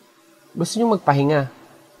 Gusto nyo magpahinga.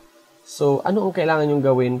 So, ano ang kailangan nyong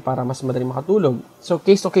gawin para mas madali makatulog? So,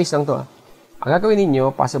 case to case lang to. Ang gagawin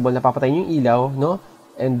ninyo, possible na papatayin yung ilaw, no?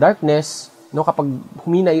 And darkness, no, kapag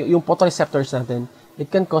humina yung photoreceptors natin, it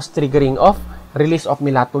can cause triggering of release of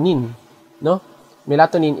melatonin, no?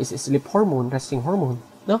 Melatonin is sleep hormone, resting hormone,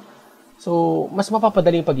 no? So, mas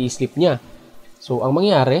mapapadali yung pag-i-sleep niya. So, ang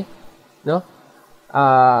mangyari, no?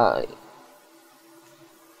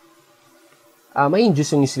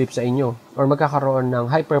 May-induce yung sleep sa inyo or magkakaroon ng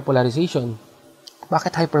hyperpolarization.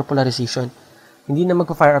 Bakit hyperpolarization? Hindi na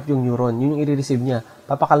magpa-fire up yung neuron. Yun yung i-receive niya.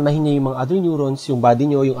 Papakalmahin niya yung mga other neurons, yung body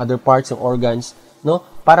nyo, yung other parts, yung organs, no?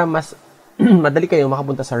 Para mas madali kayo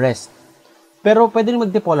makapunta sa rest. Pero pwede rin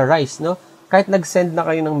mag-depolarize, no? Kahit nag-send na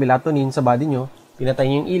kayo ng melatonin sa body nyo, pinatay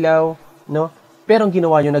niyo yung ilaw, no? Pero ang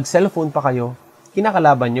ginawa nyo, nag-cellphone pa kayo,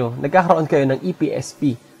 kinakalaban nyo, nagkakaroon kayo ng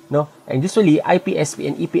EPSP, no? And usually,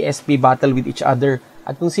 IPSP and EPSP battle with each other.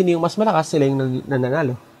 At kung sino yung mas malakas, sila yung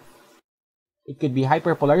nananalo. It could be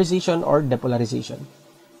hyperpolarization or depolarization.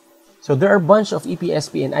 So, there are a bunch of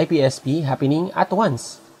EPSP and IPSP happening at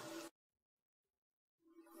once.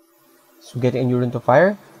 So, getting a neuron to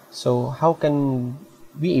fire. So, how can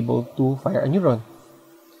we able to fire a neuron?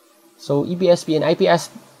 So, EPSP and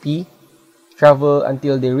IPSP travel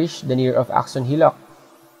until they reach the near of axon hillock,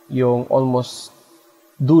 yung almost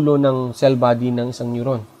dulo ng cell body ng isang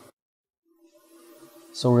neuron.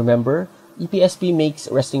 So remember, EPSP makes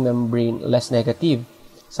resting membrane less negative,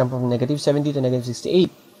 some from negative 70 to negative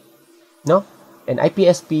 68, no? And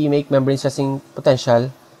IPSP make membrane resting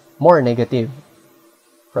potential more negative,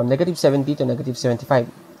 from negative 70 to negative 75.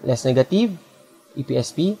 Less negative,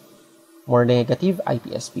 EPSP, more negative,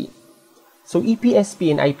 IPSP. So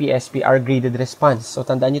EPSP and IPSP are graded response. So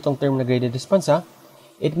tandaan niyo itong term na graded response, ha?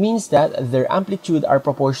 It means that their amplitude are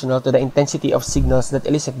proportional to the intensity of signals that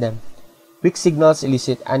elicit them. Weak signals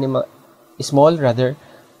elicit small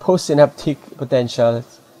postsynaptic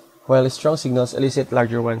potentials, while strong signals elicit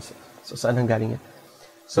larger ones. So, saan ang galing yan?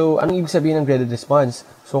 So, anong ibig sabihin ng graded response?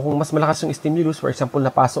 So, kung mas malakas yung stimulus, for example,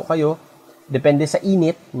 napasok kayo, depende sa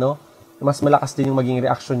init, no? Mas malakas din yung maging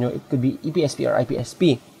reaction nyo. It could be EPSP or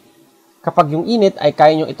IPSP. Kapag yung init ay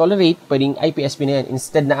kaya nyo i-tolerate, pwedeng IPSP na yan.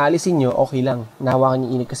 Instead na alisin nyo, okay lang. Nahawakan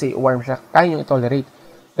yung init kasi warm siya, kaya nyo i-tolerate.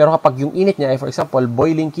 Pero kapag yung init niya ay, for example,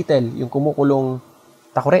 boiling kettle, yung kumukulong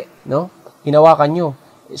takure, no? Hinawakan nyo.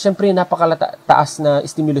 Siyempre, napakataas na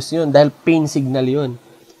stimulus yun dahil pain signal yun.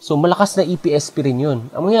 So, malakas na EPSP rin yun.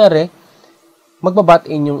 Ang mangyari,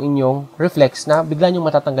 magbabat-in yung inyong reflex na bigla nyong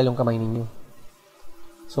matatanggal yung kamay ninyo.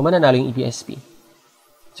 So, mananalo yung EPSP.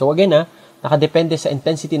 So, again, nakadepende sa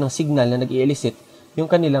intensity ng signal na nag-i-elicit yung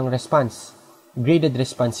kanilang response. Graded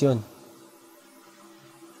response yun.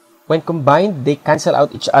 When combined, they cancel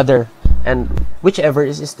out each other and whichever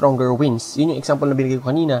is stronger wins. Yun yung example na binigay ko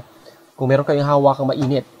kanina. Kung meron kayong hawakang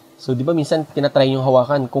mainit. So, di ba minsan tinatry yung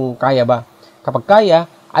hawakan kung kaya ba? Kapag kaya,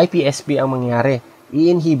 IPSP ang mangyari.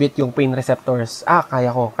 I-inhibit yung pain receptors.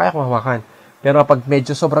 Kaya ko hawakan. Pero kapag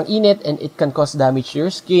medyo sobrang init and it can cause damage to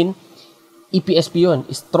your skin, EPSP yun,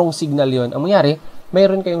 strong signal yun. Ang mangyari,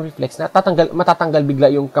 mayroon kayong reflex na matatanggal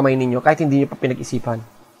bigla yung kamay ninyo kahit hindi nyo pa pinag-isipan.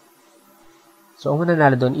 So, ang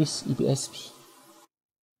mananalo doon is EPSP.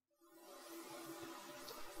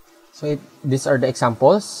 So, these are the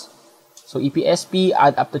examples. So, EPSP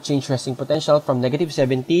add up to change resting potential from negative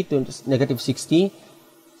 70 to negative 60.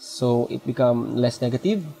 So, it become less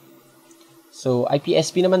negative. So,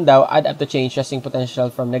 IPSP naman daw add up to change resting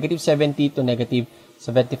potential from negative 70 to negative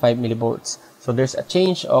 75 millivolts. So, there's a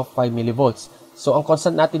change of 5 millivolts. So, ang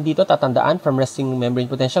constant natin dito, tatandaan, from resting membrane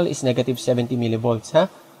potential is negative 70 millivolts, ha?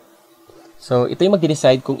 So, ito yung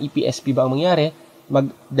mag-decide kung EPSP ba ang mangyari,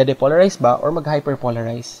 mag-depolarize ba, or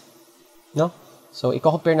mag-hyperpolarize. No? So,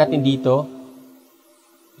 i-compare natin dito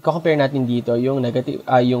yung negative,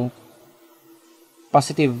 yung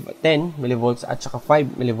positive 10 millivolts at saka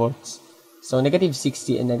 5 millivolts. So, negative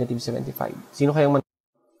 60 and negative 75. Sino kayang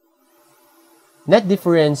Net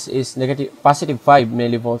difference is positive 5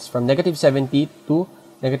 millivolts from negative 70 to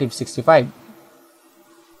negative 65.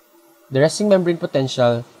 The resting membrane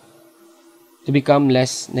potential to become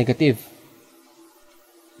less negative.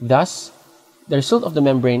 Thus, the result of the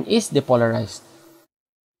membrane is depolarized.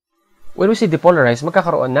 When we say depolarized,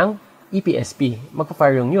 magkakaroon ng EPSP.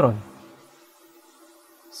 Magpa-fire yung neuron.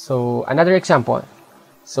 So, another example.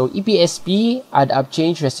 So, EPSP add up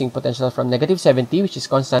change resting potential from negative 70, which is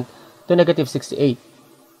constant, to negative 68.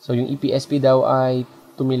 So, yung EPSP daw ay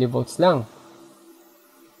 2 millivolts lang.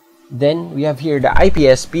 Then, we have here the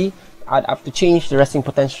IPSP add up to change the resting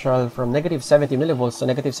potential from negative 70 millivolts to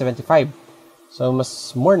negative 75. So,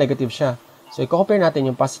 mas more negative siya. So, i-compare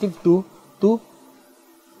natin yung positive 2 to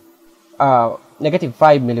negative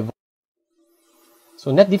 5 millivolts. So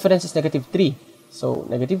net difference is negative 3. So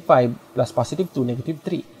negative 5 plus positive 2, negative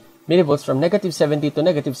 3 millivolts from negative 70 to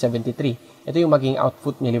negative 73. Ito yung maging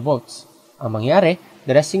output millivolts. Ang mangyari,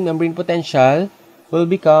 the resting membrane potential will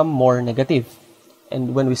become more negative.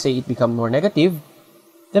 And when we say it become more negative,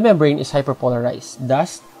 the membrane is hyperpolarized.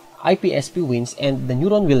 Thus, IPSP wins and the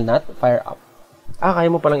neuron will not fire up. Kaya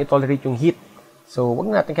mo palang i-tolerate yung heat. So, wag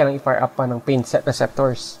natin kailang i-fire up pa ng pain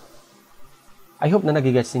receptors. I hope na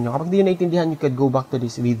nagigets ninyo. Kapag di nyo naintindihan, you could go back to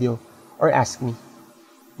this video or ask me.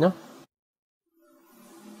 No?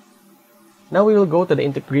 Now we will go to the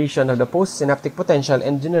integration of the postsynaptic potential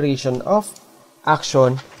and generation of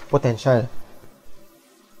action potential.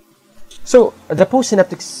 So, the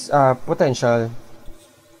postsynaptic potential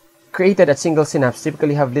created at single synapse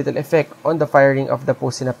typically have little effect on the firing of the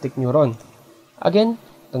postsynaptic neuron. Again,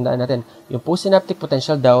 tandaan natin, yung postsynaptic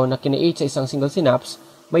potential daw na kina-create sa isang single synapse,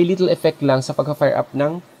 may little effect lang sa pagka-fire up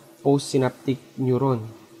ng postsynaptic neuron.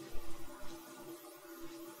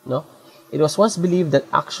 No? It was once believed that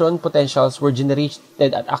action potentials were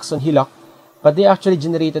generated at axon hillock, but they actually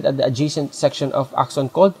generated at the adjacent section of axon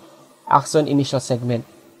called axon initial segment.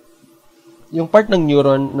 Yung part ng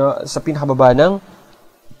neuron na sa pinakababa ng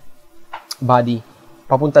body,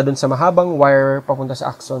 papunta dun sa mahabang wire, papunta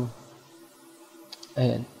sa axon.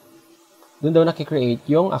 Ayan. Dun daw nakikreate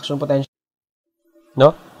yung action potential.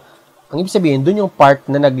 No? Ang ibig sabihin, dun yung part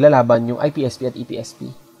na naglalaban yung IPSP at EPSP.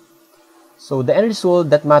 So, the end result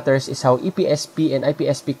that matters is how EPSP and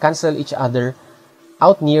IPSP cancel each other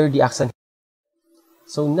out near the axon.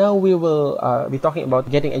 So, now we will be talking about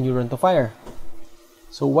getting a neuron to fire.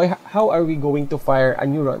 So, how are we going to fire a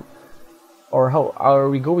neuron? Or how are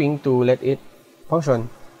we going to let it function?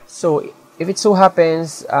 So, if it so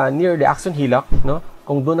happens near the axon hillock, no?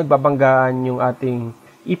 Kung doon nagbabanggaan yung ating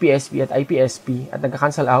EPSP at IPSP at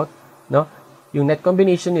nagka-cancel out, no? Yung net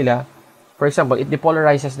combination nila, for example, it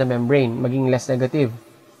depolarizes the membrane, maging less negative.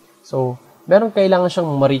 So, meron kailangan siyang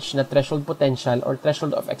ma-reach na threshold potential or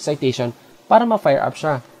threshold of excitation para ma-fire up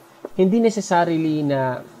siya. Hindi necessarily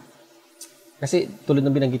na, kasi tulad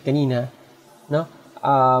ng binanggit kanina, no?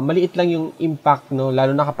 Maliit lang yung impact, no?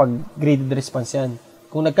 Lalo na kapag graded response yan.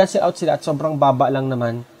 Kung nag-cancel out sila at sobrang baba lang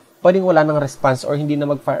naman, pwedeng wala ng response or hindi na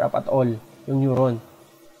mag-fire up at all yung neuron.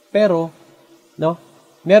 Pero, no?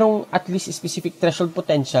 Merong at least specific threshold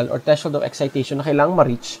potential or threshold of excitation na kailangang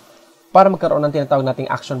ma-reach para magkaroon ng tinatawag nating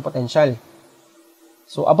action potential.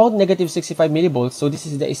 So, about negative 65 millivolts, so this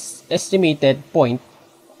is the estimated point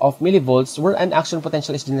of millivolts where an action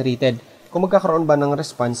potential is generated. Kung magkakaroon ba ng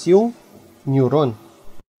response yung neuron.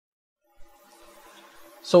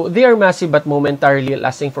 So, they are massive but momentarily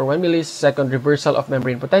lasting for 1 millisecond reversal of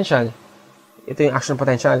membrane potential. Ito yung action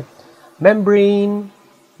potential. Membrane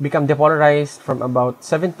become depolarized from about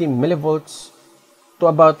 70 millivolts to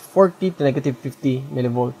about 40 to negative 50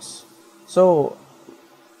 millivolts. So,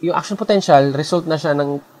 yung action potential, result na siya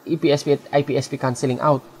ng EPSP at IPSP cancelling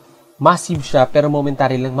out. Massive siya, pero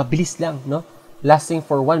momentary lang, mabilis lang, no? Lasting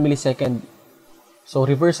for 1 millisecond. So,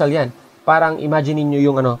 reversal yan. Parang imagine niyo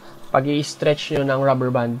yung pag i-stretch nyo ng rubber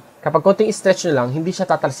band. Kapag konting i-stretch nyo lang, hindi siya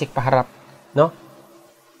tatalsik paharap, no?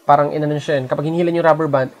 Parang siya yan. Kapag hinihila yung rubber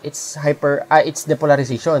band, it's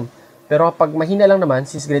depolarization. Pero pag mahina lang naman,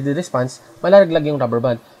 since graded response, malalaglag yung rubber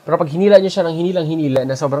band. Pero pag hinila nyo siya ng hinilang-hinila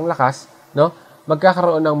na sobrang lakas, no,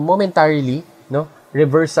 magkakaroon ng momentarily, no,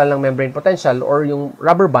 reversal ng membrane potential or yung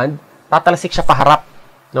rubber band, tatalsik siya paharap,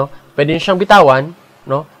 no. Pwede nyo siyang bitawan,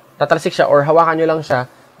 no, tatalsik siya or hawakan nyo lang siya,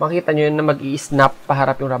 makikita nyo yun na mag-i-snap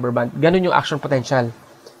paharap yung rubber band. Ganun yung action potential.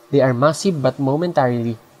 They are massive but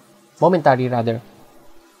momentary rather.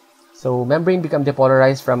 So, membrane become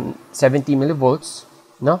depolarized from 70 millivolts,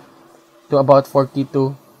 no, to about 40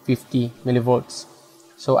 to 50 millivolts.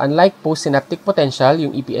 So, unlike postsynaptic potential,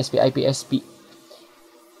 yung EPSP, IPSP,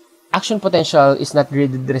 action potential is not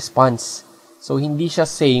graded response. So, hindi siya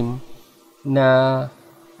same na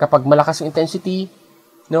kapag malakas yung intensity,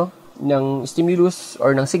 no, ng stimulus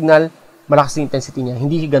or ng signal, malakas yung intensity niya.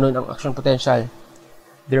 Hindi ganun ang action potential.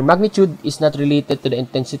 Their magnitude is not related to the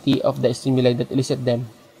intensity of the stimuli that elicit them.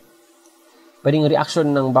 Pwedeng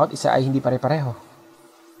reaction ng bawat isa ay hindi pare-pareho.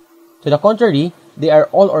 To the contrary, they are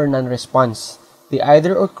all or none response. They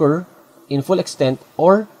either occur in full extent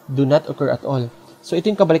or do not occur at all. So,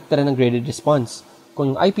 ito yung kabaliktaran ng graded response.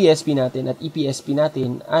 Kung yung IPSP natin at EPSP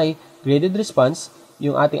natin ay graded response,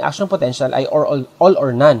 yung ating action potential ay all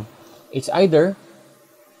or none. It's either,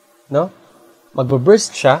 no,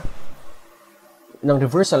 magbe-burst siya ng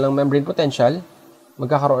reversal ng membrane potential,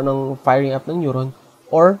 magkakaroon ng firing up ng neuron,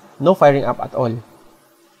 or no firing up at all.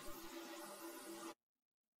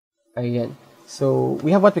 Ayan. So,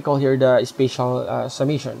 we have what we call here the spatial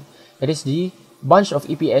summation. That is the bunch of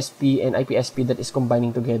EPSP and IPSP that is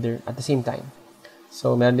combining together at the same time.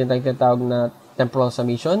 So, meron din tayong tinatawag na temporal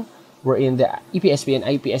summation, wherein the EPSP and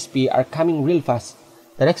IPSP are coming real fast.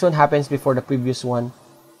 The next one happens before the previous one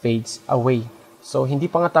fades away. So, hindi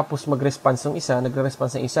pa nga tapos mag-response ng isa,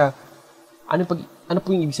 nagre-response ng isa. Ano po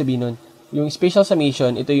yung ibig sabihin nun? Yung spatial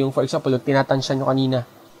summation, ito yung, for example, yung tinatansya nyo kanina,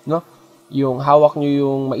 no? Yung hawak nyo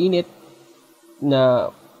yung mainit na,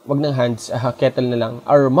 wag ng hands, kettle na lang,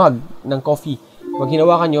 or mug ng coffee. Pag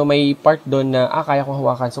hinawakan nyo, may part doon na, kaya kong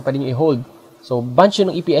hawakan, so pwede nyo i-hold. So, bunch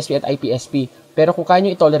yun ng EPSP at IPSP. Pero kung kaya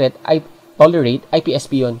nyo i-tolerate,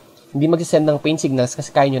 IPSP yun. Hindi mag-send ng pain signals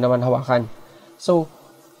kasi kaya nyo naman hawakan. So,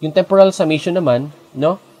 yung temporal summation naman,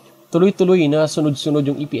 no? Tuloy-tuloy na sunod-sunod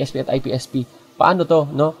yung EPSP at IPSP. Paano to,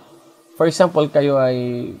 no? For example, kayo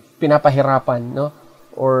ay pinapahirapan, no?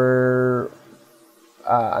 Or,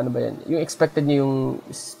 ano ba yan? Yung expected nyo yung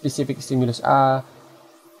specific stimulus.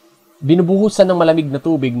 Binubuhusan ng malamig na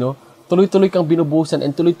tubig, no? Tuloy-tuloy kang binubuhusan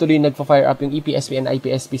and tuloy-tuloy nagpa-fire up yung EPSP and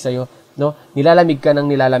IPSP sa'yo, no? Nilalamig ka ng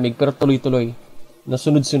nilalamig, pero tuloy-tuloy. No?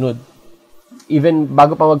 Sunod-sunod. Even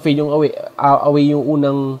bago pa mag-fade yung away yung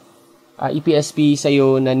unang EPSP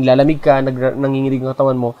sa'yo na nilalamig ka, nanginginig ang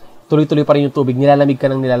katawan mo, tuloy-tuloy pa rin yung tubig, nilalamig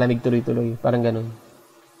ka ng nilalamig tuloy-tuloy. Parang ganun.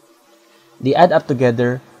 They add up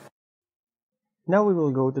together. Now we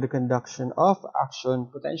will go to the conduction of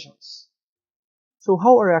action potentials. So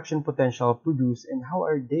how are action potential produced and how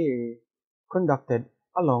are they conducted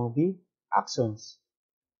along the axons?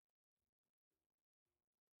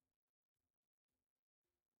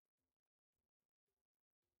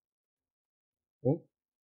 Okay.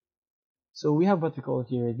 So we have what we call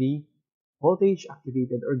here the voltage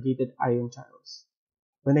activated or gated ion channels.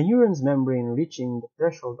 When a neuron's membrane reaching the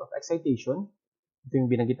threshold of excitation, ito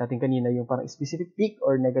yung binanggit natin kanina, yung parang specific peak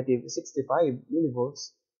or negative 65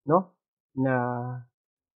 millivolts, no? Na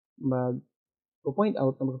mag-point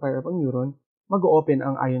out na mag-fire up ang neuron, mag-open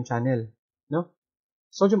ang ion channel, no?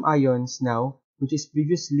 Sodium ions now, which is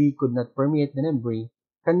previously could not permeate the membrane,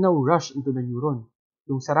 can now rush into the neuron.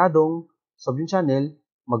 Yung saradong sodium channel,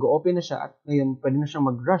 mag-open na siya at ngayon pwede na siyang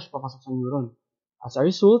mag-rush papasok sa neuron. As a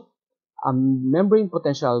result, membrane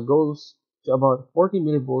potential goes to about 40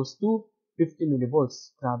 millivolts to 50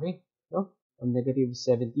 millivolts. Grabe, no? From negative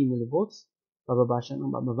 70 millivolts, bababa siya ng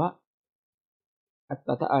bababa. At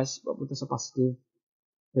tataas, papunta sa positive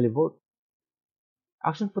millivolt.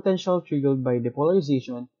 Action potential triggered by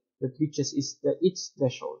depolarization that reaches its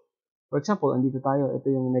threshold. For example, andito tayo, ito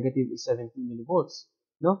yung negative 70 millivolts,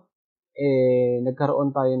 no?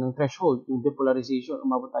 Nagkaroon tayo ng threshold, yung depolarization,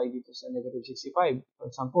 umabot tayo dito sa negative 65, for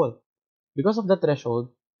example. Because of the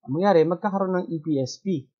threshold, ang mangyari, magkakaroon ng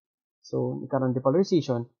EPSP. So, nagkaroon ng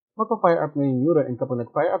depolarization, magpa-fire up na yung neuron, and kapag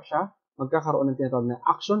nag-fire up siya, magkakaroon ng tinatawag na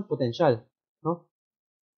action potential, no?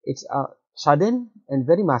 It's a sudden and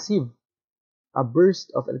very massive, a burst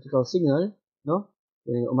of electrical signal, no?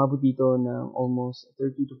 Umabot dito ng almost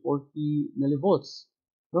 30 to 40 millivolts,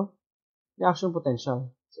 no? The action potential.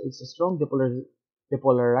 So, it's a strong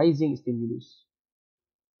depolarizing stimulus.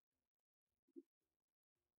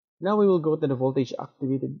 Now, we will go to the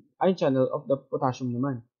voltage-activated ion channel of the potassium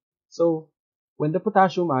naman. So, when the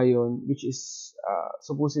potassium ion, which is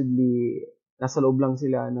supposedly nasa loob lang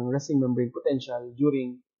sila ng resting membrane potential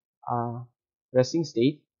during resting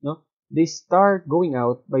state, no? They start going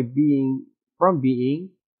out from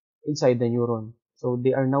being inside the neuron. So,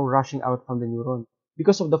 they are now rushing out from the neuron.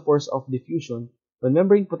 Because of the force of diffusion, when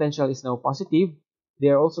membrane potential is now positive,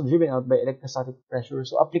 they are also driven out by electrostatic pressure.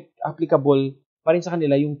 So, applicable pa rin sa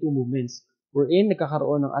kanila yung two movements. Wherein,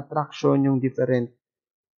 nagkakaroon ng attraction yung different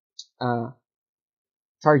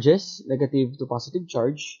charges, negative to positive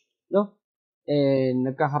charge, no? And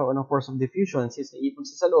nagkakaroon ng force of diffusion since naipon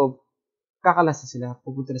sa loob, kakalas na sila,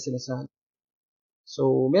 pupunta na sila sa...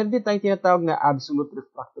 So, meron din tayong tinatawag na absolute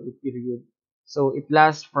refractory period. So, it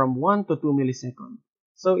lasts from 1 to 2 milliseconds.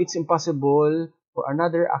 So, it's impossible for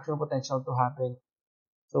another action potential to happen.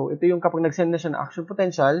 So, ito yung kapag nag-send na siya ng action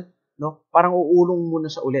potential, no, parang uulong muna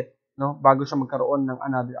siya ulit, no, bago siya magkaroon ng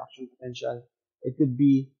another action potential. It could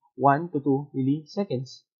be 1 to 2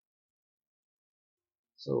 milliseconds.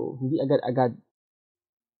 So, hindi agad-agad.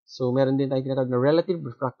 So, meron din tayong tinatawag na relative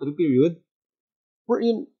refractory period,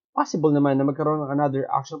 wherein possible naman na magkaroon ng another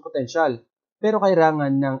action potential, pero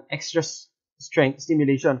kailangan ng extra strength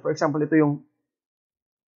stimulation. For example, ito yung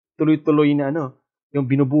tuloy-tuloy na yung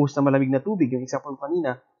binubuhos na malamig na tubig, yung example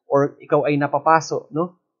kanina, or ikaw ay napapaso,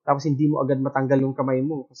 no? Tapos hindi mo agad matanggal yung kamay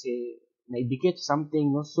mo kasi naidikit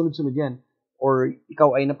something, no? Sunod-sunod yan. Or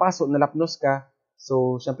ikaw ay napaso, nalapnos ka,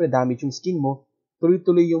 so syempre damage yung skin mo,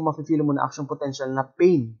 tuloy-tuloy yung mafe-feel mo na action potential na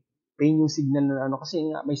pain. Pain yung signal na kasi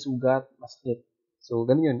nga may sugat, masakit. So,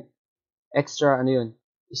 ganun yun. Extra,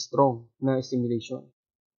 strong na stimulation.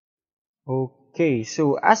 Okay,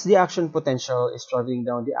 so as the action potential is traveling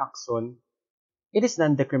down the axon, it is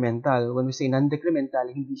non-decremental. When we say non-decremental,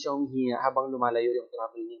 hindi siya humihina habang lumalayo yung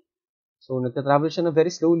travel niya. So, nagta-travel siya na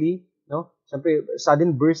very slowly, no? Siyempre,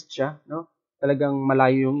 sudden burst siya, no? Talagang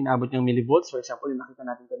malayo yung inabot niyang millivolts. For example, yung nakita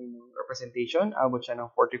natin kanina yung representation, abot siya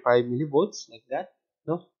ng 45 millivolts, like that,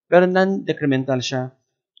 no? Pero non-decremental siya,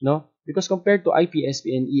 no? Because compared to IPSP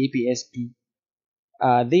and EAPSP,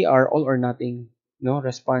 they are all or nothing, no?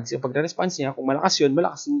 Response. Yung pagre-response niya, kung malakas yun,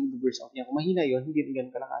 malakas yung i-burst out niya. Kung mahina yun, hindi rin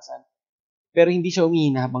ganun kalakasan. Pero hindi siya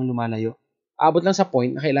umihina habang lumalayo. Abot lang sa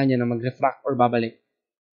point na kailangan niya na mag-refract or babalik,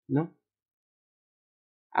 no?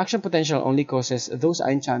 Action potential only causes those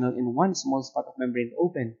ion channel in one small spot of membrane to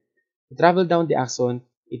open. To travel down the axon,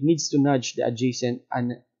 it needs to nudge the adjacent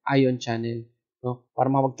ion channel. No? Para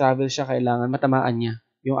makapag-travel siya, kailangan matamaan niya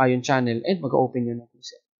yung ion channel and mag-open yun ng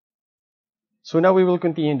puso. So now we will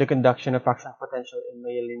continue the conduction of action potential in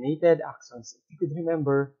myelinated axons. If you could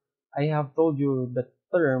remember, I have told you the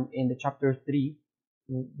term in the chapter 3,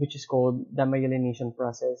 which is called the myelination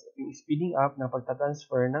process. Yung speeding up ng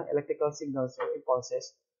pagtatransfer ng electrical signals or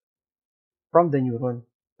impulses from the neuron.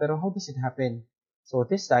 Pero how does it happen? So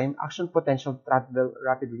this time, action potential travel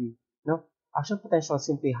rapidly. No? Action potential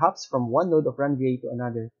simply hops from one node of run-VA to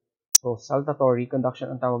another. So saltatory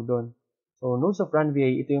conduction ang tawag doon. So nodes of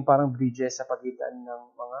run-VA, ito yung parang bridges sa pagitan ng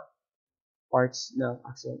mga parts ng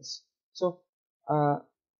axons. So,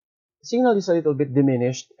 signal is a little bit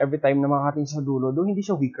diminished every time na makakating sa dulo, though hindi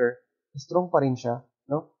siya weaker, strong pa rin siya,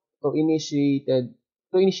 no? To initiate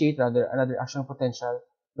another action potential,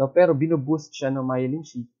 no? Pero binuboost siya ng myelin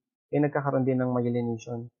sheath, kaya nagkakaroon din ng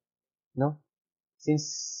myelination, no?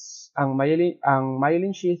 Since ang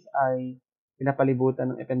myelin sheath ay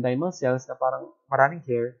pinapalibutan ng ependymal cells na parang maraming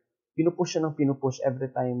hair, pinupush siya ng pinupush every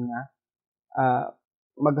time na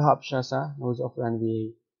mag-hop siya sa nodes of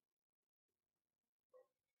run-VA.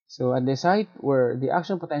 So at the site where the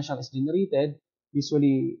action potential is generated,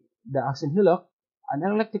 usually the axon hillock, an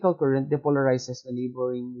electrical current depolarizes the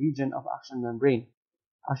neighboring region of action membrane.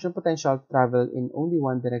 Action potential travel in only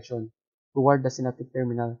one direction, toward the synaptic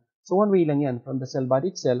terminal. So one way lang yan, from the cell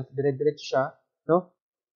body itself, dire-diretso siya, no?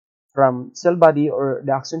 From cell body or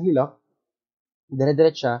the axon hillock,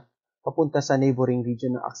 dire-diretso siya, papunta sa neighboring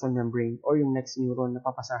region ng axon membrane or yung next neuron na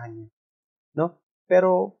papasahan niya, no?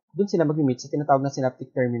 Pero doon sila mag-meet sa tinatawag na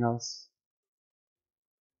synaptic terminals.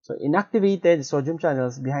 So inactivated sodium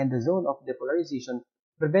channels behind the zone of depolarization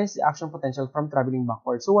prevents the action potential from traveling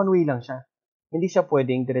backward. So one way lang siya. Hindi siya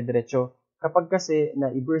pwedeng dire-diretso. Kapag kasi na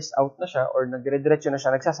i-burst out na siya or nagdire-diretso na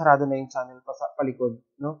siya, nagsasarado na yung channel palikod,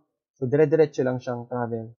 no? So dire-diretso lang siyang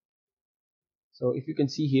travel. So if you can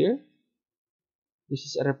see here, this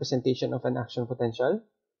is a representation of an action potential.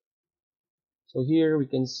 So here we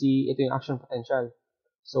can see ito yung action potential.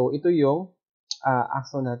 So ito yung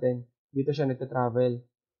axon natin. Dito siya nagta-travel.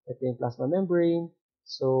 Ito yung plasma membrane.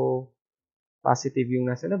 So positive yung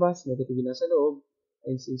nasa labas, negative yung nasa loob.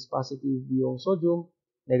 And since positive yung sodium,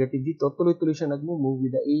 negative dito, tuloy-tuloy siya nagmo-move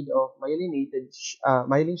with the aid of myelin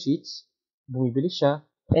sheets. Bumibilis siya.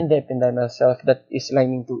 And the ependymal self that is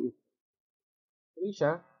lining to it. Tuloy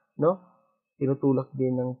siya, no? Tinutulak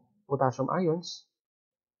din ng potassium ions.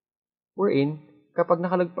 Wherein, kapag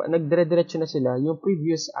nagdire-diretso na sila, yung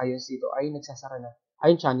previous ions dito ay nagsasara na.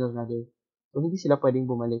 Ion channel rather. So, hindi sila pwedeng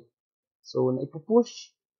bumalik. So,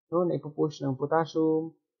 naipupush ng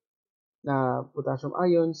potassium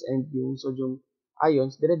ions and yung sodium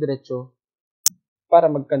ions, dire-diretso para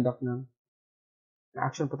mag-conduct ng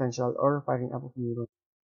action potential or firing up of neuron.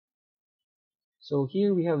 So,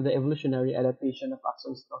 here we have the evolutionary adaptation of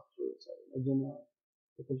axon structure.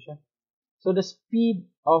 So, the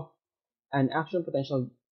speed of an action potential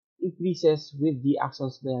increases with the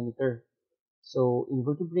axon's diameter. So,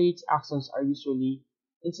 invertebrates, axons are usually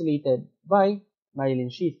insulated by myelin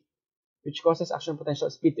sheath, which causes action potential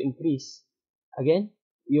speed to increase. Again,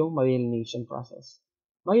 yung myelination process.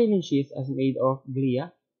 Myelin sheath is made of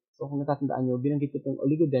glia. So, kung natatandaan nyo, binanggit ko itong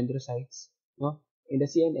oligodendrocytes, no? In the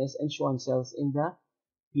CNS and Schwann cells in the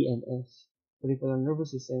PNS, peripheral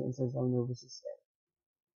nervous system and central nervous system.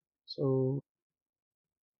 So,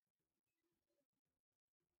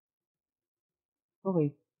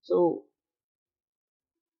 okay. So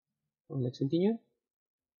let's continue.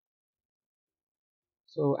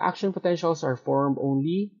 So action potentials are formed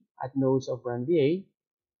only at nodes of run-VA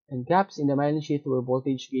and gaps in the myelin sheath where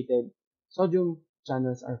voltage-gated sodium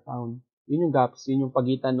channels are found. Yun yung gaps, yun yung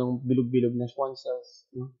pagitan ng bilog-bilog na Schwann cells,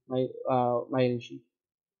 no? Myelin sheath.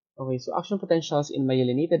 Okay, so action potentials in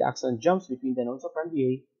myelinated axon jumps between the nodes of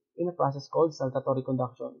run-VA in a process called saltatory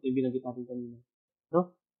conduction. Ito yung binanggit natin kanina.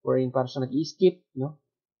 No? Wherein parang siya nag-i-skip, no?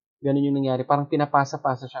 Ganun yung nangyari. Parang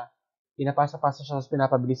pinapasa-pasa siya. Pinapasa-pasa siya, tapos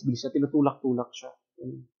pinapabilis-bilis siya, tinutulak-tulak siya.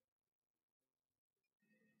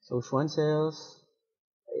 So, Schwann cells,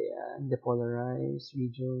 ayan, depolarized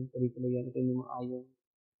region, tuloy-tuloy yan. Ito yung mga ion.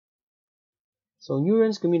 So,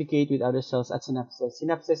 neurons communicate with other cells at synapses.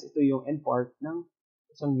 Synapses, ito yung end part ng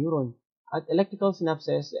isang neuron. At electrical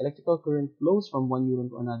synapses, electrical current flows from one neuron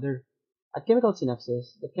to another. At chemical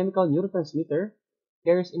synapses, the chemical neurotransmitter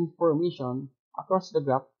carries information across the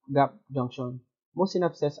gap junction. Most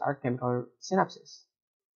synapses are chemical synapses.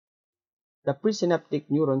 The presynaptic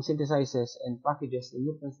neuron synthesizes and packages the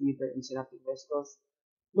neurotransmitter in synaptic vesicles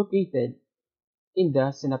located in the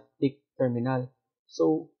synaptic terminal.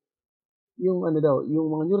 So, yung yung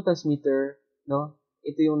mga neurotransmitter, no?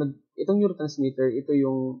 Itong neurotransmitter, ito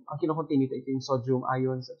yung ang kino-contain nito, ito yung sodium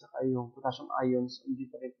ions at saka yung potassium ions in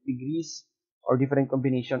different degrees or different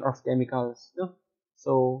combination of chemicals, no?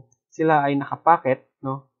 So, sila ay nakapacket,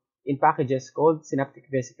 no? In packages called synaptic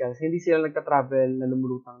vesicles. Hindi sila nagta-travel na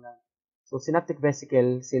lumulutang lang. So, synaptic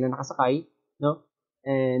vesicle, sila nakasakay, no?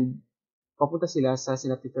 And papunta sila sa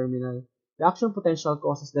synaptic terminal. The action potential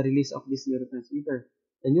causes the release of this neurotransmitter.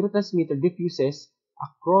 The neurotransmitter diffuses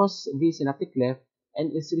across the synaptic cleft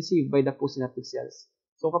and is received by the postsynaptic cells.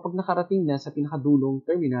 So, kapag nakarating na sa pinakadulong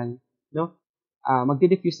terminal, no,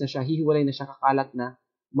 magdi-diffuse na siya, hihiwalay na siya, kakalat na,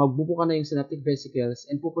 magbubuka na yung synaptic vesicles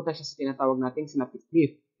and pupunta siya sa tinatawag nating synaptic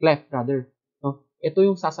cleft, rather. No? Ito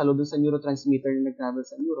yung sasalo dun sa neurotransmitter na nag-travel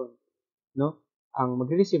sa neuron. No? Ang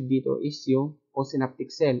magre-receive dito is yung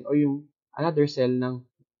postsynaptic cell o yung another cell ng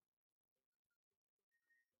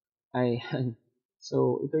ayan.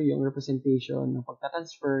 So, ito yung representation ng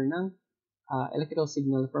pagtatransfer ng electrical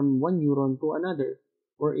signal from one neuron to another,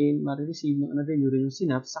 wherein ma-receive ng another neuron yung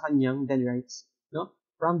synapse sa kanyang dendrites, no?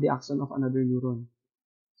 From the axon of another neuron.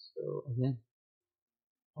 So, ayan.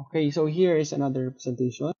 Okay, so here is another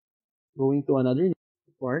representation going to another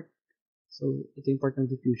part. So, ito yung part ng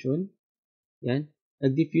diffusion. Yan.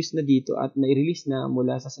 Nag-diffuse na dito at na-release na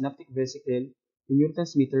mula sa synaptic vesicle yung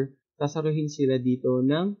neurotransmitter. Sasaruhin sila dito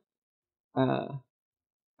ng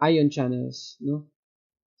ion channels, no?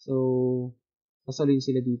 So, sasaluhin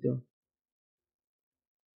sila dito.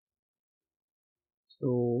 So,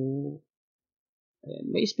 ayan.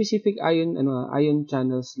 May specific ion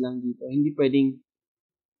channels lang dito. Hindi pwedeng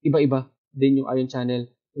iba-iba din yung ion channel.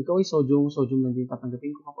 Ikaw ay sodium, sodium lang din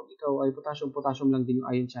tatanggapin ko. Kapag ikaw ay potassium, potassium lang din yung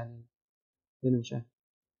ion channel. Ganun siya.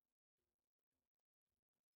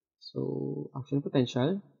 So, action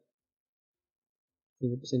potential.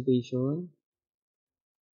 Representation.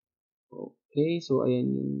 Okay, so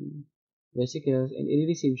ayan yung vesicles and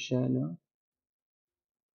i-receive siya ng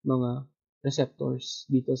mga receptors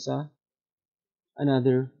dito sa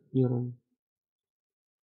another neuron.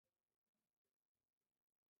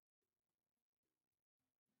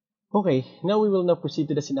 Okay, now we will now proceed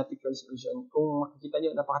to the synaptic transmission. Kung makikita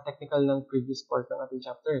nyo, napaka-technical ng previous part ng ating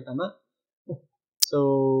chapter, tama?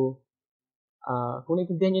 So, kung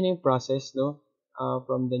naintindihan nyo na yung process, no,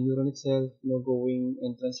 from the neuron itself, going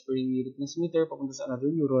and transferring neurotransmitter papunta sa another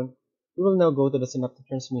neuron, we will now go to the synaptic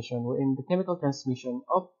transmission, wherein the chemical transmission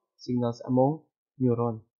of signals among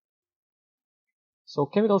neuron. So,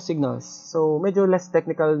 chemical signals. So, medyo less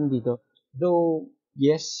technical dito. Though,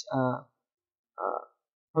 yes,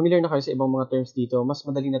 familiar na kayo sa ibang mga terms dito, mas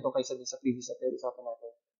madali na to kaysa din sa previous na usapan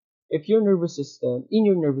natin. In your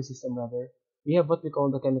nervous system rather, we have what we call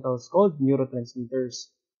the chemicals called neurotransmitters.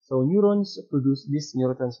 So, neurons produce these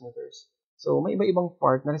neurotransmitters. So, may iba-ibang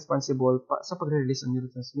part na responsible sa pagre-release ng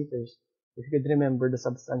neurotransmitters. If you could remember the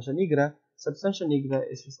substantia nigra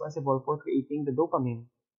is responsible for creating the dopamine.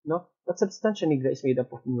 No? But substantia nigra is made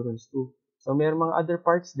up of neurons too. So, may mga other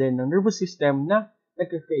parts din ng nervous system na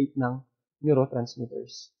nag-create ng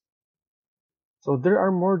neurotransmitters. So there are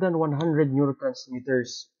more than 100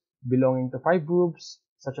 neurotransmitters belonging to 5 groups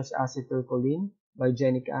such as acetylcholine,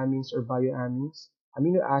 biogenic amines or bioamines,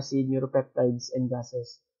 amino acid, neuropeptides, and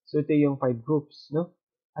gases. So ito yung 5 groups, no?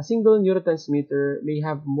 A single neurotransmitter may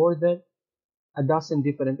have more than a dozen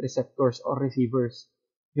different receptors or receivers.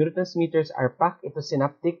 Neurotransmitters are packed into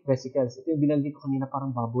synaptic vesicles. Ito yung binanggit ko kanina,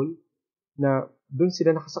 parang bubble, na dun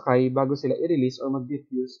sila nakasakay bago sila i-release or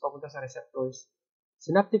mag-diffuse papunta sa receptors.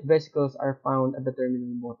 Synaptic vesicles are found at the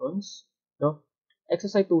terminal buttons. No?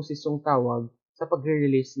 Exocytosis yung tawag sa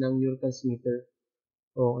pagre-release ng neurotransmitter.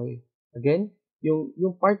 Okay. Again, yung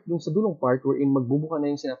sa dulong part wherein magbubuka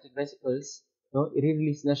na yung synaptic vesicles, no?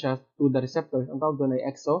 I-release na siya to the receptors. Ang tawag doon ay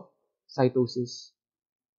exocytosis.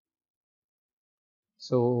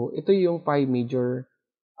 So, ito yung 5 major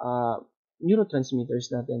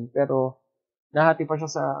neurotransmitters natin. Pero, nahati pa siya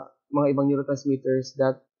sa mga ibang neurotransmitters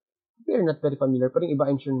that we are not very familiar, pero yung iba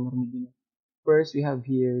I'm sure narinig din. First, we have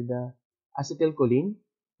here the acetylcholine.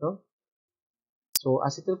 No? So,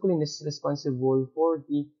 acetylcholine is responsible for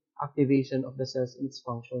the activation of the cells and its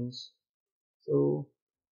functions. So,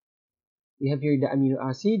 we have here the amino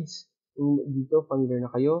acids. Dito, familiar na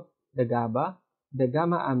kayo. The GABA, the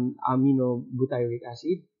gamma-aminobutyric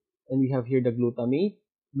acid. And we have here the glutamate.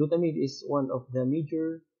 Glutamate is one of the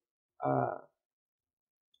major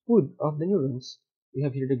food of the neurons. We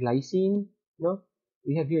have here the glycine, no?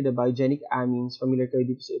 We have here the biogenic amines. Familiar kayo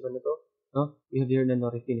dito sa iba na to, no? We have here the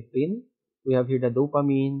norepinephrine. We have here the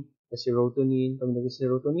dopamine, the serotonin, familiar with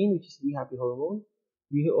serotonin, which is the happy hormone.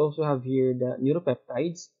 We also have here the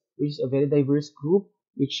neuropeptides, which is a very diverse group,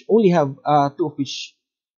 which only have two of which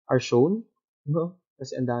are shown, no?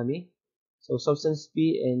 Kasi ang dami. So, substance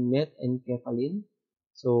P and met and kephalin,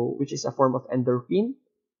 so which is a form of endorphin,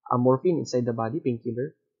 a morphine inside the body,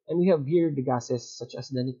 painkiller. And we have here the gases such as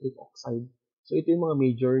the nitric oxide. So, ito yung mga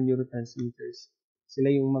major neurotransmitters. Sila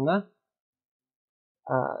yung mga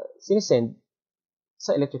sinesend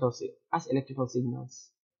sa as electrical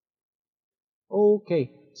signals.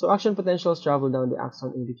 Okay, so action potentials travel down the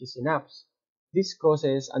axon and reaches synapse. This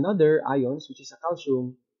causes another ions, which is a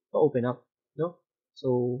calcium, to open up. No?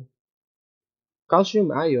 So,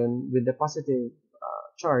 calcium ion with the positive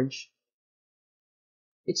charge,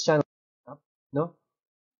 it's channeled up, no?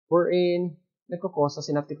 Wherein nagko-cause sa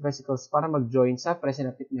synaptic vesicles para mag-join sa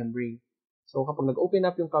presynaptic membrane. So kapag nag-open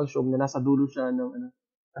up yung calcium na nasa dulo siya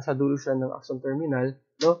ng axon terminal,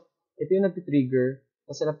 no? Ito yung nagti-trigger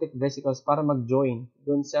sa synaptic vesicles para mag-join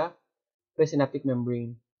doon sa presynaptic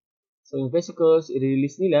membrane. So yung vesicles,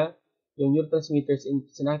 i-release nila yung neurotransmitters in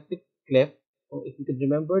synaptic cleft. If you could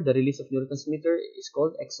remember, the release of neurotransmitter is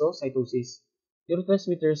called exocytosis.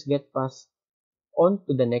 Neurotransmitters get passed on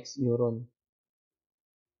to the next neuron.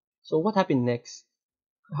 So what happened next?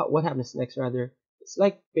 What happens next rather? It's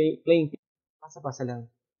like playing pasa-pasa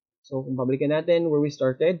lang. So kung babalikan natin where we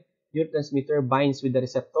started, neurotransmitter binds with the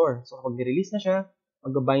receptor. So kapag ni-release na siya,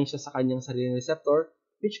 mag-bind siya sa kanyang sariling receptor,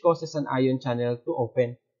 which causes an ion channel to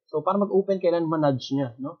open. So para mag-open, kailan manudge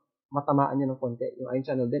niya, no? Matamaan niya ng konti. Yung ion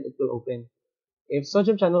channel, then it will open. If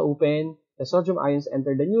sodium channel open, the sodium ions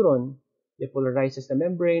enter the neuron. It polarizes the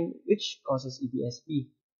membrane, which causes EPSP,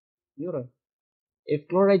 neuron. If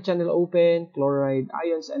chloride channel open, chloride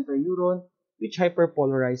ions enter neuron, which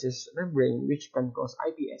hyperpolarizes membrane, which can cause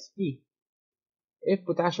IPSP. If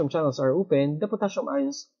potassium channels are open, the potassium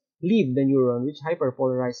ions leave the neuron, which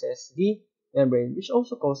hyperpolarizes the membrane, which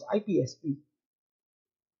also causes IPSP.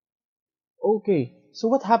 Okay, so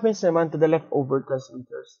what happens naman to the leftover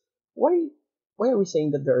transmitters? Why are we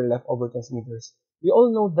saying that there are leftover transmitters? We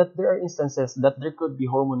all know that there are instances that there could be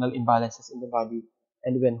hormonal imbalances in the body.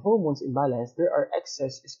 And when hormones imbalance, there are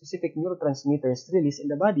excess specific neurotransmitters released in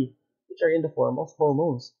the body, which are in the form of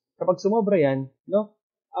hormones. Kapag sumobra yan, no,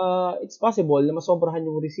 it's possible na masobrahan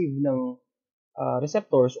yung receive ng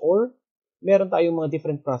receptors, or meron tayong mga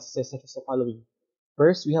different processes such as the following.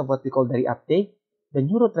 First, we have what we call the reuptake. The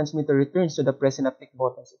neurotransmitter returns to the presynaptic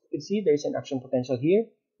buttons. You can see there is an action potential here.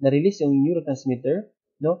 Na-release yung neurotransmitter,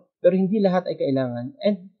 no? Pero hindi lahat ay kailangan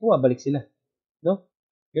and bumabalik sila, no?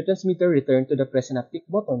 Neurotransmitter return to the presynaptic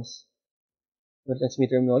buttons.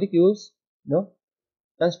 Neurotransmitter molecules, no?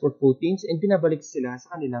 Transport proteins, and binabalik sila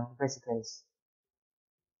sa kanilang vesicles.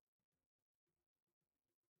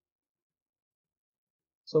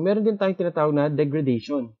 So, meron din tayong tinatawag na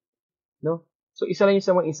degradation, no? So, isa lang yung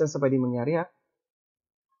sa mga instance na pwedeng mangyari, ha?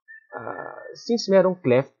 Since merong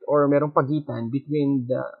cleft or merong pagitan between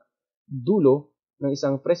the dulo ng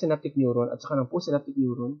isang presynaptic neuron at saka ng postsynaptic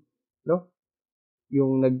neuron, no?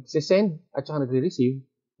 Yung nagse-send at saka nagre-receive,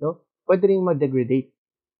 no? Pwede rin mag-degradate.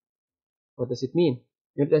 What does it mean?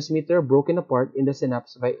 Neurotransmitter broken apart in the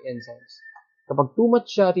synapse by enzymes. Kapag too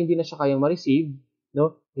much siya at hindi na siya kayang ma-receive,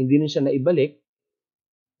 no? Hindi na siya naibalik,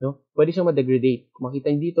 no? Pwede siyang ma-degradate. Kung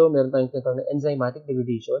makita niyo dito, meron tayong tinatawag na enzymatic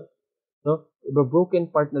degradation, no? Iba broken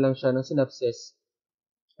part na lang siya ng synapses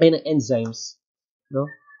ay ng enzymes, no?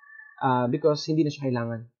 Because hindi na siya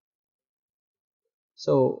kailangan.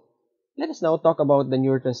 So, let us now talk about the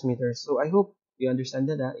neurotransmitters. So, I hope you understand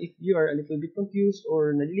that. If you are a little bit confused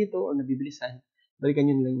or nalilito or nabibilisan, balikan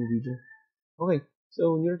nyo lang yung video. Okay,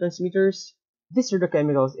 so neurotransmitters, these are the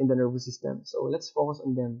chemicals in the nervous system. So, let's focus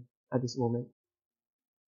on them at this moment.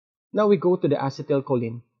 Now, we go to the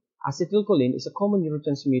acetylcholine. Acetylcholine is a common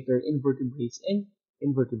neurotransmitter in vertebrates and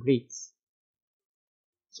invertebrates.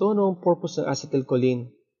 So, ano ang purpose ng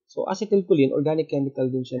acetylcholine? So, acetylcholine, organic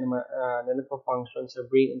chemical din siya na nagpa-function sa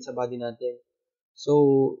brain and sa body natin.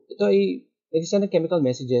 So, ito ay Nagsisend ng chemical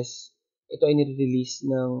messages. Ito ay nire-release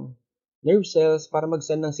ng nerve cells para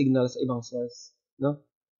mag-send ng signals sa ibang cells, no?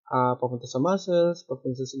 Papunta sa muscles,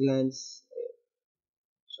 papunta sa glands.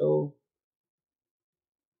 So,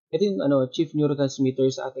 ito yung chief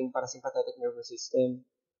neurotransmitter sa ating parasympathetic nervous system,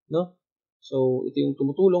 no? So, ito yung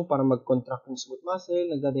tumutulong para mag-contract ng smooth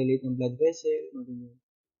muscle, nagda-dilate ng blood vessel,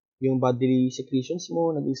 yung bodily secretions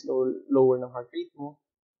mo, lower ng heart rate mo.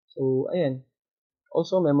 So, ayan.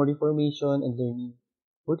 Also, memory formation and learning.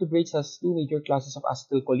 Vertebrates has two major classes of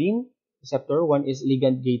acetylcholine receptor. One is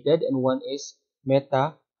ligand-gated and one is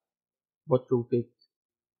metabotropic.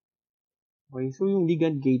 Okay, so yung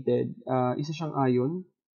ligand-gated, isa siyang ion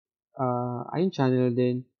channel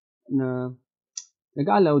din na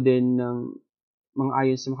nag-allow din ng mga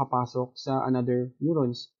ions na makapasok sa another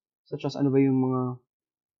neurons. Such as ano ba yung mga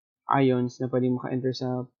ions na pwedeng maka-enter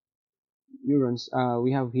sa neurons.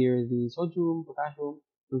 We have here the sodium, potassium,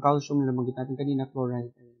 yung calcium na nabanggit natin kanina,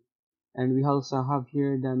 chloride. And we also have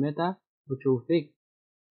here the metabotropic.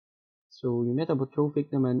 So, yung metabotropic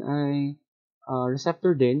naman ay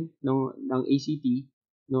receptor din ng ACT,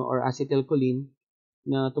 no, or acetylcholine,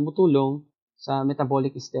 na tumutulong sa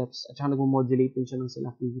metabolic steps at saka nagmo-modulate din siya ng cell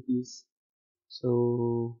activities.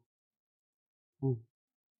 So,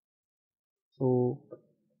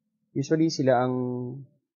 usually sila ang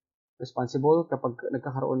responsible kapag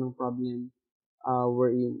nagkakaroon ng problem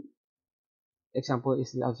wherein example is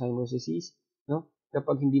the Alzheimer's disease, no?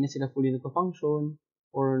 Kapag hindi na sila fully nagpa-function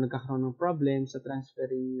or nagkakaroon ng problem sa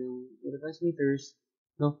transferring ng neurotransmitters,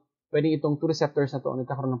 no? Pwedeng itong two receptors na to ang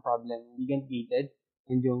nagkakaroon ng problem, ligand-gated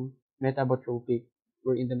and yung metabotropic,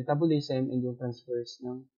 wherein the metabolism and yung transfers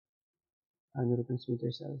ng neurotransmitter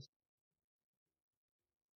cells.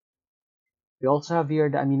 We also have here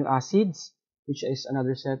the amino acids, which is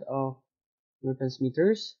another set of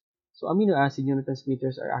neurotransmitters. So amino acid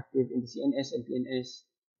neurotransmitters are active in the CNS and PNS.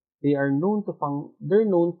 They are known to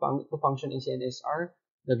function in CNS are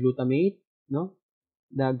the glutamate, no?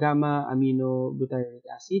 The gamma aminobutyric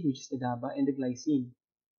acid, which is the GABA, and the glycine.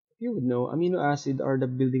 If you would know, amino acid are the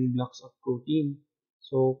building blocks of protein.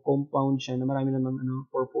 So compound siya na marami namang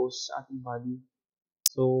purpose sa ating body.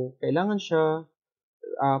 So kailangan siya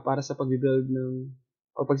para sa pag-build ng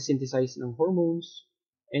or pag-synthesize ng hormones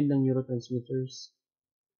and ng neurotransmitters.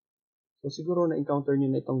 So siguro na-encounter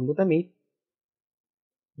niyo na itong glutamate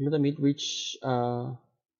which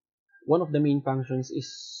one of the main functions is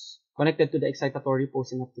connected to the excitatory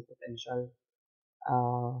postsynaptic potential.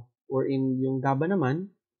 Wherein yung GABA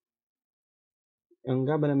naman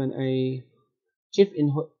ay chief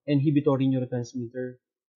inhibitory neurotransmitter.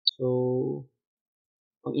 So,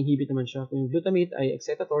 pang-inhibit naman siya. Kung yung glutamate ay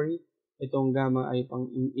excitatory, itong gamma ay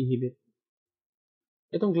pang-inhibit.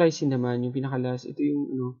 Itong glycine naman, yung pinakalas, ito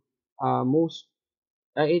yung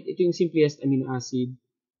ito yung simplest amino acid.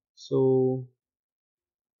 So,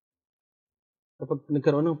 kapag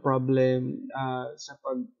nagkaroon ng problem sa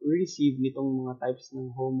pag-receive nitong mga types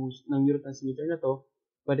ng hormones ng neurotransmitter na to,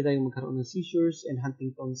 pwede tayong magkaroon ng seizures and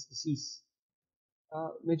Huntington's disease.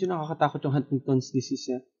 Medyo nakakatakot yung Huntington's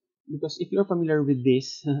disease because if you're familiar with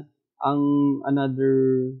this, ang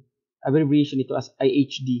another abbreviation nito as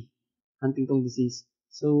IHD, Huntington's disease.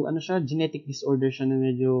 So, siya, genetic disorder siya na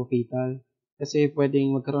medyo fatal. Kasi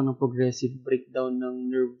pwedeng magkaroon ng progressive breakdown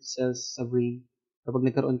ng nerve cells sa brain kapag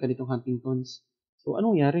nagkaroon ka nitong Huntington's. So,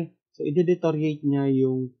 anong nangyari? So, i-deteriorate niya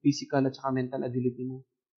yung physical at saka mental ability mo.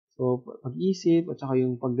 So, pag-iisip at saka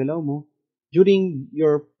yung paggalaw mo during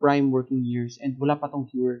your prime working years and wala pa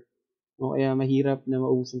tong cure. No, kaya mahirap na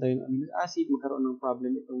maubusan tayo ng amino acid, magkaroon ng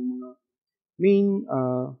problem itong mga main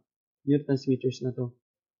neurotransmitters na to.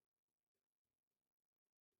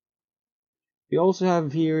 We also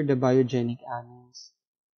have here the biogenic amines.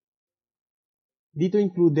 Dito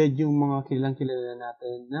included yung mga kilalang-kilala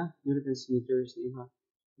natin na neurotransmitters.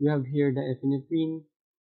 We have here the epinephrine,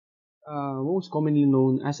 most commonly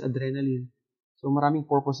known as adrenaline. So, maraming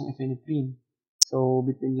purpose ng epinephrine. So,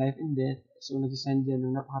 between life and death, so nagsisend yan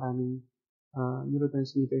ng napakaraming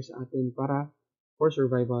neurotransmitters sa atin para for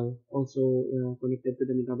survival. Also, connected to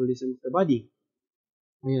the metabolism of the body.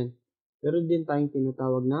 Ayan. Meron din tayong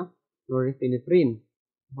tinatawag na norepinephrine.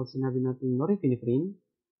 Kapag sinabi natin norepinephrine,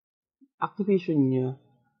 activation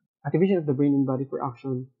of the brain and body for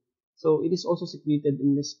action. So, it is also secreted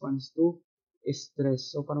in response to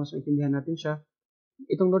stress. So, para mas maintindihan natin siya,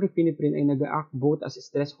 itong norepinephrine ay nag-act both as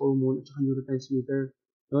stress hormone at saka neurotransmitter,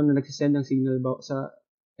 no, na nagsisend ng signal sa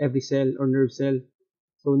every cell or nerve cell.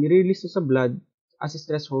 So, nire-release sa blood as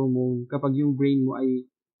stress hormone kapag yung brain mo ay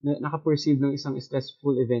naka-perceive ng isang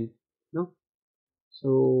stressful event. No?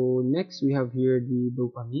 So, next, we have here the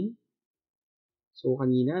dopamine. So,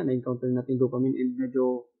 kanina, na-encounter natin dopamine and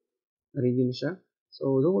medyo narinig mo siya.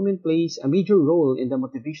 So, dopamine plays a major role in the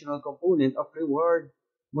motivational component of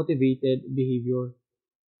reward-motivated behavior.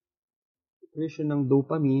 Secretion ng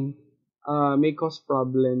dopamine may cause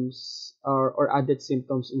problems or added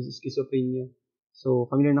symptoms in schizophrenia. So,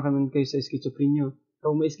 familiar na kami kayo sa schizophrenia.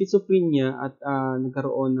 So, may schizophrenia at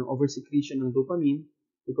nagkaroon ng oversecretion ng dopamine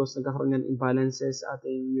because nagkakaroon ng imbalances sa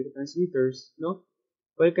ating neurotransmitters, no?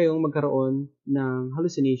 Pwede kayong magkaroon ng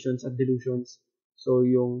hallucinations at delusions. So,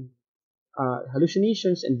 yung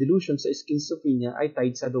hallucinations and delusions sa schizophrenia ay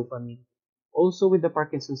tied sa dopamine. Also with the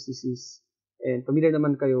Parkinson's disease, and familiar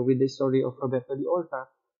naman kayo with the story of Roberto Di Orta,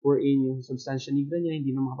 wherein yung substantia nigra niya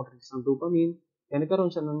hindi na makapag-release ng dopamine, kaya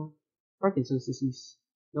nagkaroon siya ng Parkinson's disease.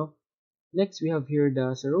 No? Next, we have here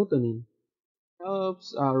the serotonin.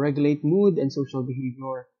 Helps regulate mood and social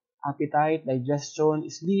behavior, appetite, digestion,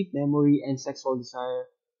 sleep, memory, and sexual desire,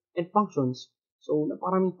 and functions. So,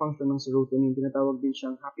 napakaraming function ng serotonin. Tinatawag din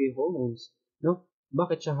siyang happy hormones. No?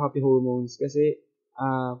 Bakit siya happy hormones? Kasi,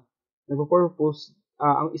 nagpo-purpose,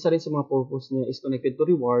 ang isa rin sa mga purpose niya is connected to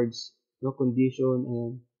rewards, no, condition,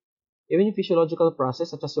 and even yung physiological process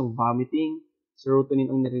such as yung vomiting, serotonin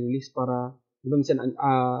ang nare-release para, di ba minsan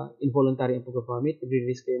involuntary ang pag-vomit,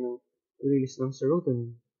 release ng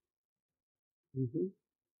serotonin.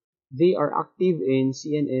 They are active in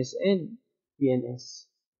CNS and PNS,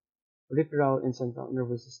 peripheral and central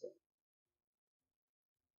nervous system.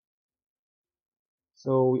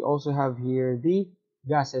 So we also have here the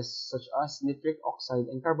gases such as nitric oxide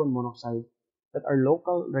and carbon monoxide that are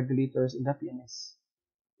local regulators in the PNS.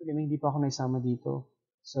 Okay, may hindi pa ako naisama dito.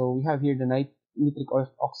 So we have here the nitric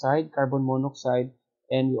oxide, carbon monoxide,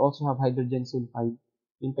 and we also have hydrogen sulfide.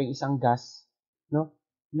 Yun pa yung isang gas, no,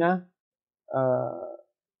 na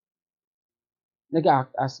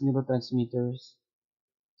nag-act as neurotransmitters.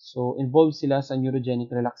 So, involved sila sa neurogenic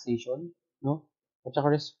relaxation, no? At saka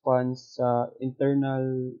response sa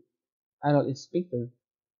internal anal sphincter.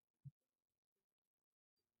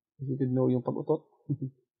 If you could know yung pag-utot.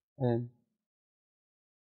 And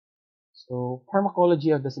so,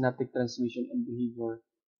 pharmacology of the synaptic transmission and behavior.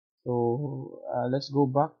 So, let's go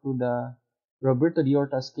back to the Roberto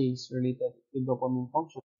Diorta's case related to dopamine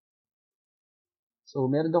function. So,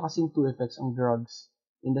 meron daw kasing two effects ang drugs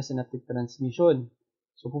in the synaptic transmission.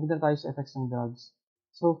 So, pupunta tayo sa effects ng drugs.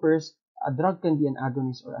 So, first, a drug can be an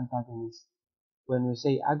agonist or antagonist. When we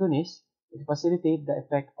say agonist, it facilitates the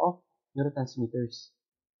effect of neurotransmitters.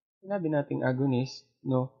 Sinabi nating agonist,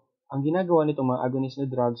 no, ang ginagawa nitong mga agonist na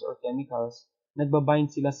drugs or chemicals,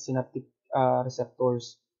 nagbabind sila sa synaptic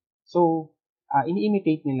receptors. So,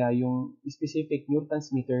 ini-imitate nila yung specific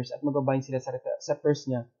neurotransmitters at magbabind sila sa receptors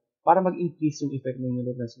niya para mag-increase yung effect ng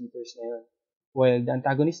neurotransmitters na yun. While the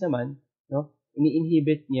antagonist naman, no,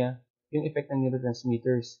 ini-inhibit niya yung effect ng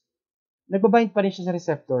neurotransmitters. Nagbabind pa rin siya sa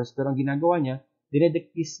receptors, pero ang ginagawa niya,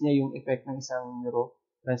 dinedecrease niya yung effect ng isang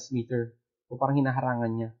neurotransmitter. So, parang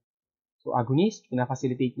hinaharangan niya. So, agonist,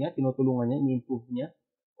 pinafacilitate niya, tinutulungan niya, ini-improve niya,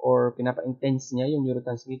 or pinapa-intense niya yung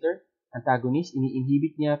neurotransmitter. Antagonist,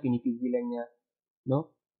 ini-inhibit niya, pinipigilan niya,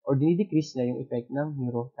 no? Or dinidecrease niya yung effect ng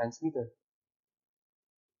neurotransmitter.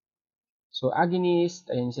 So, agonist,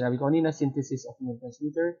 ayan yung sinabi ko kanina, synthesis of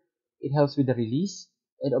neurotransmitter. It helps with the release.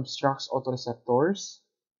 It obstructs autoreceptors.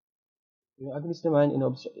 Yung agonist naman,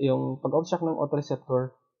 yung pag-obstruct ng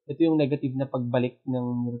autoreceptor, ito yung negative na pagbalik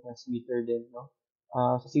ng neurotransmitter din, no?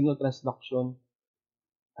 Sa signal transduction,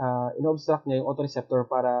 in-obstruct niya yung autoreceptor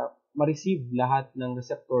para ma-receive lahat ng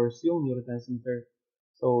receptors yung neurotransmitter.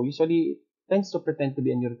 So, usually, it tends to pretend to be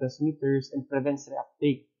a neurotransmitters and prevents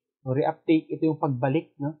reuptake. No, reuptake, ito yung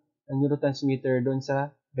pagbalik, no, ng neurotransmitter doon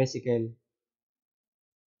sa vesicle.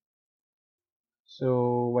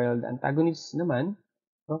 So, while the antagonist naman,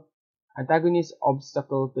 no, antagonist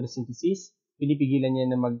obstacle to the synthesis, pinipigilan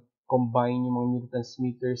niya na mag-combine yung mga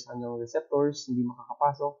neurotransmitters ng receptors, hindi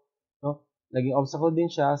makakapasok, no? Naging obstacle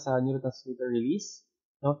din siya sa neurotransmitter release,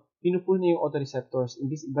 no? Pinupull niya yung autoreceptors,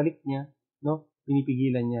 imbis ibalik niya, no?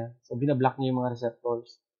 Pinipigilan niya. So, binablock niya yung mga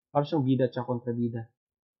receptors. Para siyang bida at kontrabida.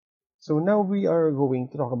 So, now we are going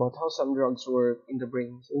to talk about how some drugs work in the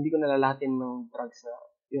brain. So, hindi ko nalalatin ng drugs na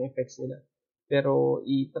yung effects nila. Pero,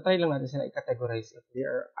 itatry lang natin sila i-categorize if they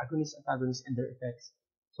are agonists, antagonists, and their effects.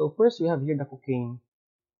 So, first, we have here the cocaine.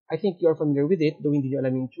 I think you are familiar with it, though hindi nyo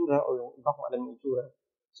alam yung itsura o yung iba kung alam yung itsura.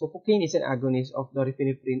 So, cocaine is an agonist of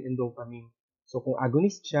norepinephrine and dopamine. So, kung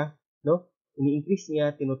agonist siya, no, ini-increase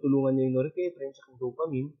niya, tinutulungan niya yung norepinephrine at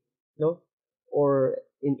dopamine, no, or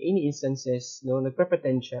in any instances, no,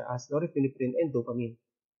 nagpre-pretend siya as norepinephrine and dopamine.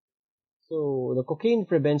 So, the cocaine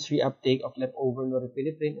prevents reuptake of leftover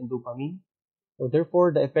norepinephrine and dopamine. So therefore,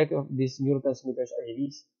 the effect of these neurotransmitters are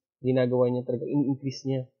released. Ginagawa niya talaga, ini-increase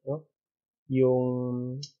niya, no?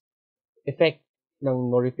 Yung effect ng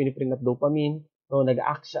norepinephrine at dopamine, no?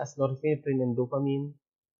 Nag-act siya as norepinephrine and dopamine.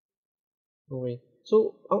 Okay.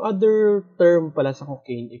 So, ang other term pala sa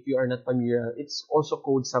cocaine, if you are not familiar, it's also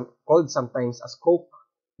called sometimes as coke,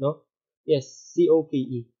 no? Yes,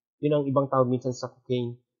 C-O-K-E. Yun ang ibang tawag minsan sa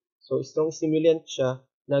cocaine. So, strong stimulant siya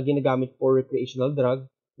na ginagamit for recreational drug,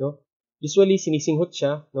 no? Usually, sinisinghot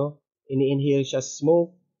siya, no? Ini-inhale siya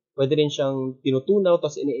smoke. Pwede rin siyang tinutunaw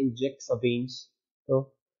tapos ini-inject sa veins,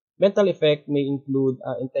 no? Mental effect may include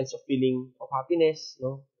intense feeling of happiness,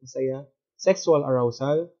 no? Masaya, sexual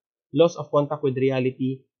arousal, loss of contact with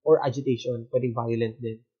reality, or agitation. Pwedeng violent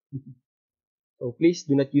din. So please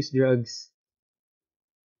do not use drugs.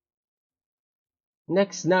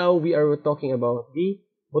 Next, now we are talking about the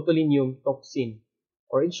botulinum toxin,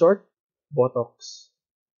 or in short, Botox.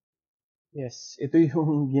 Yes, ito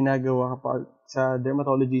yung ginagawa kapag sa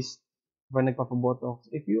dermatologist ba nagpapabotox.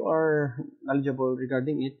 If you are knowledgeable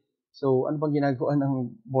regarding it, so ano bang ginagawa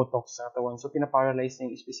ng Botox sa katawan? So pinaparalyze na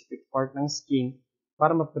yung specific part ng skin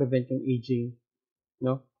para ma-prevent yung aging,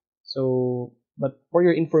 no? So, but for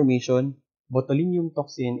your information, botulinum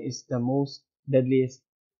toxin is the most deadliest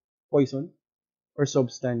poison or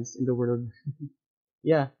substance in the world.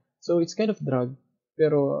 Yeah, so it's kind of drug,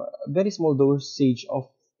 pero a very small dosage of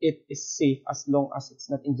it is safe as long as it's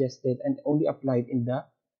not ingested and only applied in the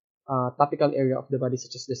topical area of the body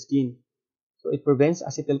such as the skin. So it prevents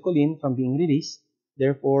acetylcholine from being released.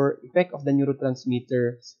 Therefore, effect of the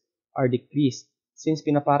neurotransmitters are decreased. Since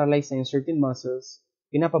pinaparalyze na yung certain muscles,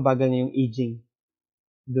 pinapabagal na yung aging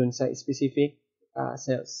dun sa specific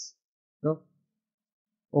cells. No?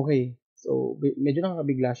 Okay. So, medyo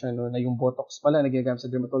nakakabigla siya, no, na yung Botox pala na ginagamit sa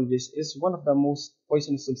dermatologist is one of the most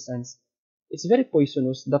poisonous substance. It's very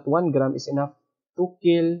poisonous that 1 gram is enough to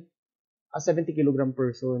kill a 70 kilogram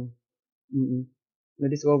person.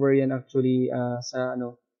 Na-discover yan actually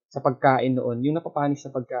sa pagkain noon. Yung napapanis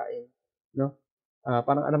sa pagkain, no?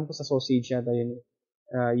 Parang alam ko sa sausage yata yun.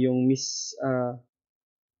 Yung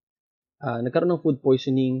nagkaroon ng food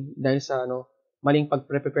poisoning dahil sa maling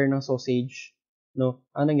pag-prepare ng sausage, no?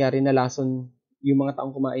 Ang nangyari, nalason yung mga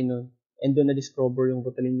taong kumain nun, and doon na-discover yung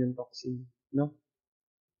botulinum toxin, no?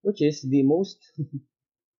 Which is the most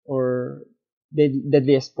or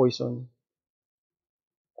deadliest poison.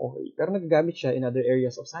 Okay, pero nagagamit siya in other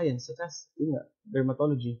areas of science such as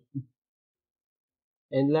dermatology.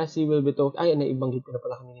 And lastly, we'll be talking, naibanggit ko na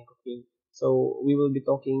pala kanina yung cocaine. So, we will be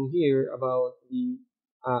talking here about the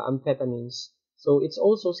amphetamines. So, it's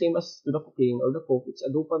also same as to the cocaine or the coke. It's a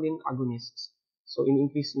dopamine agonist. So,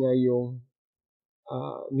 in-increase niya yung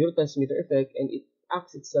neurotransmitter effect and it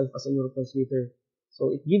acts itself as a neurotransmitter.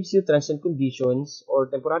 So, it gives you transient conditions or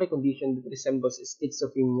temporary condition that resembles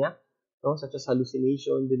schizophrenia, no? Such as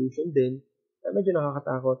hallucination, delusion din. Medyo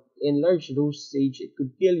nakakatakot. In large dosage, it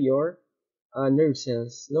could kill your nerve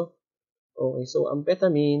cells, no? Okay, so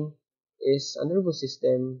amphetamine is a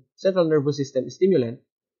central nervous system stimulant.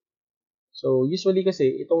 So, usually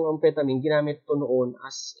kasi, itong amphetamine, ginamit to noon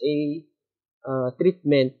as a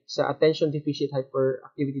treatment sa attention deficit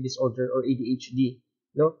hyperactivity disorder or ADHD,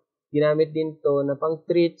 no? Ginamit din to na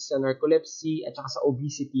pang-treat sa narcolepsy at saka sa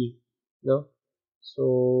obesity, no?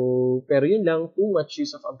 So, pero yun lang, too much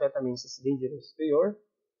use of amphetamines is dangerous to your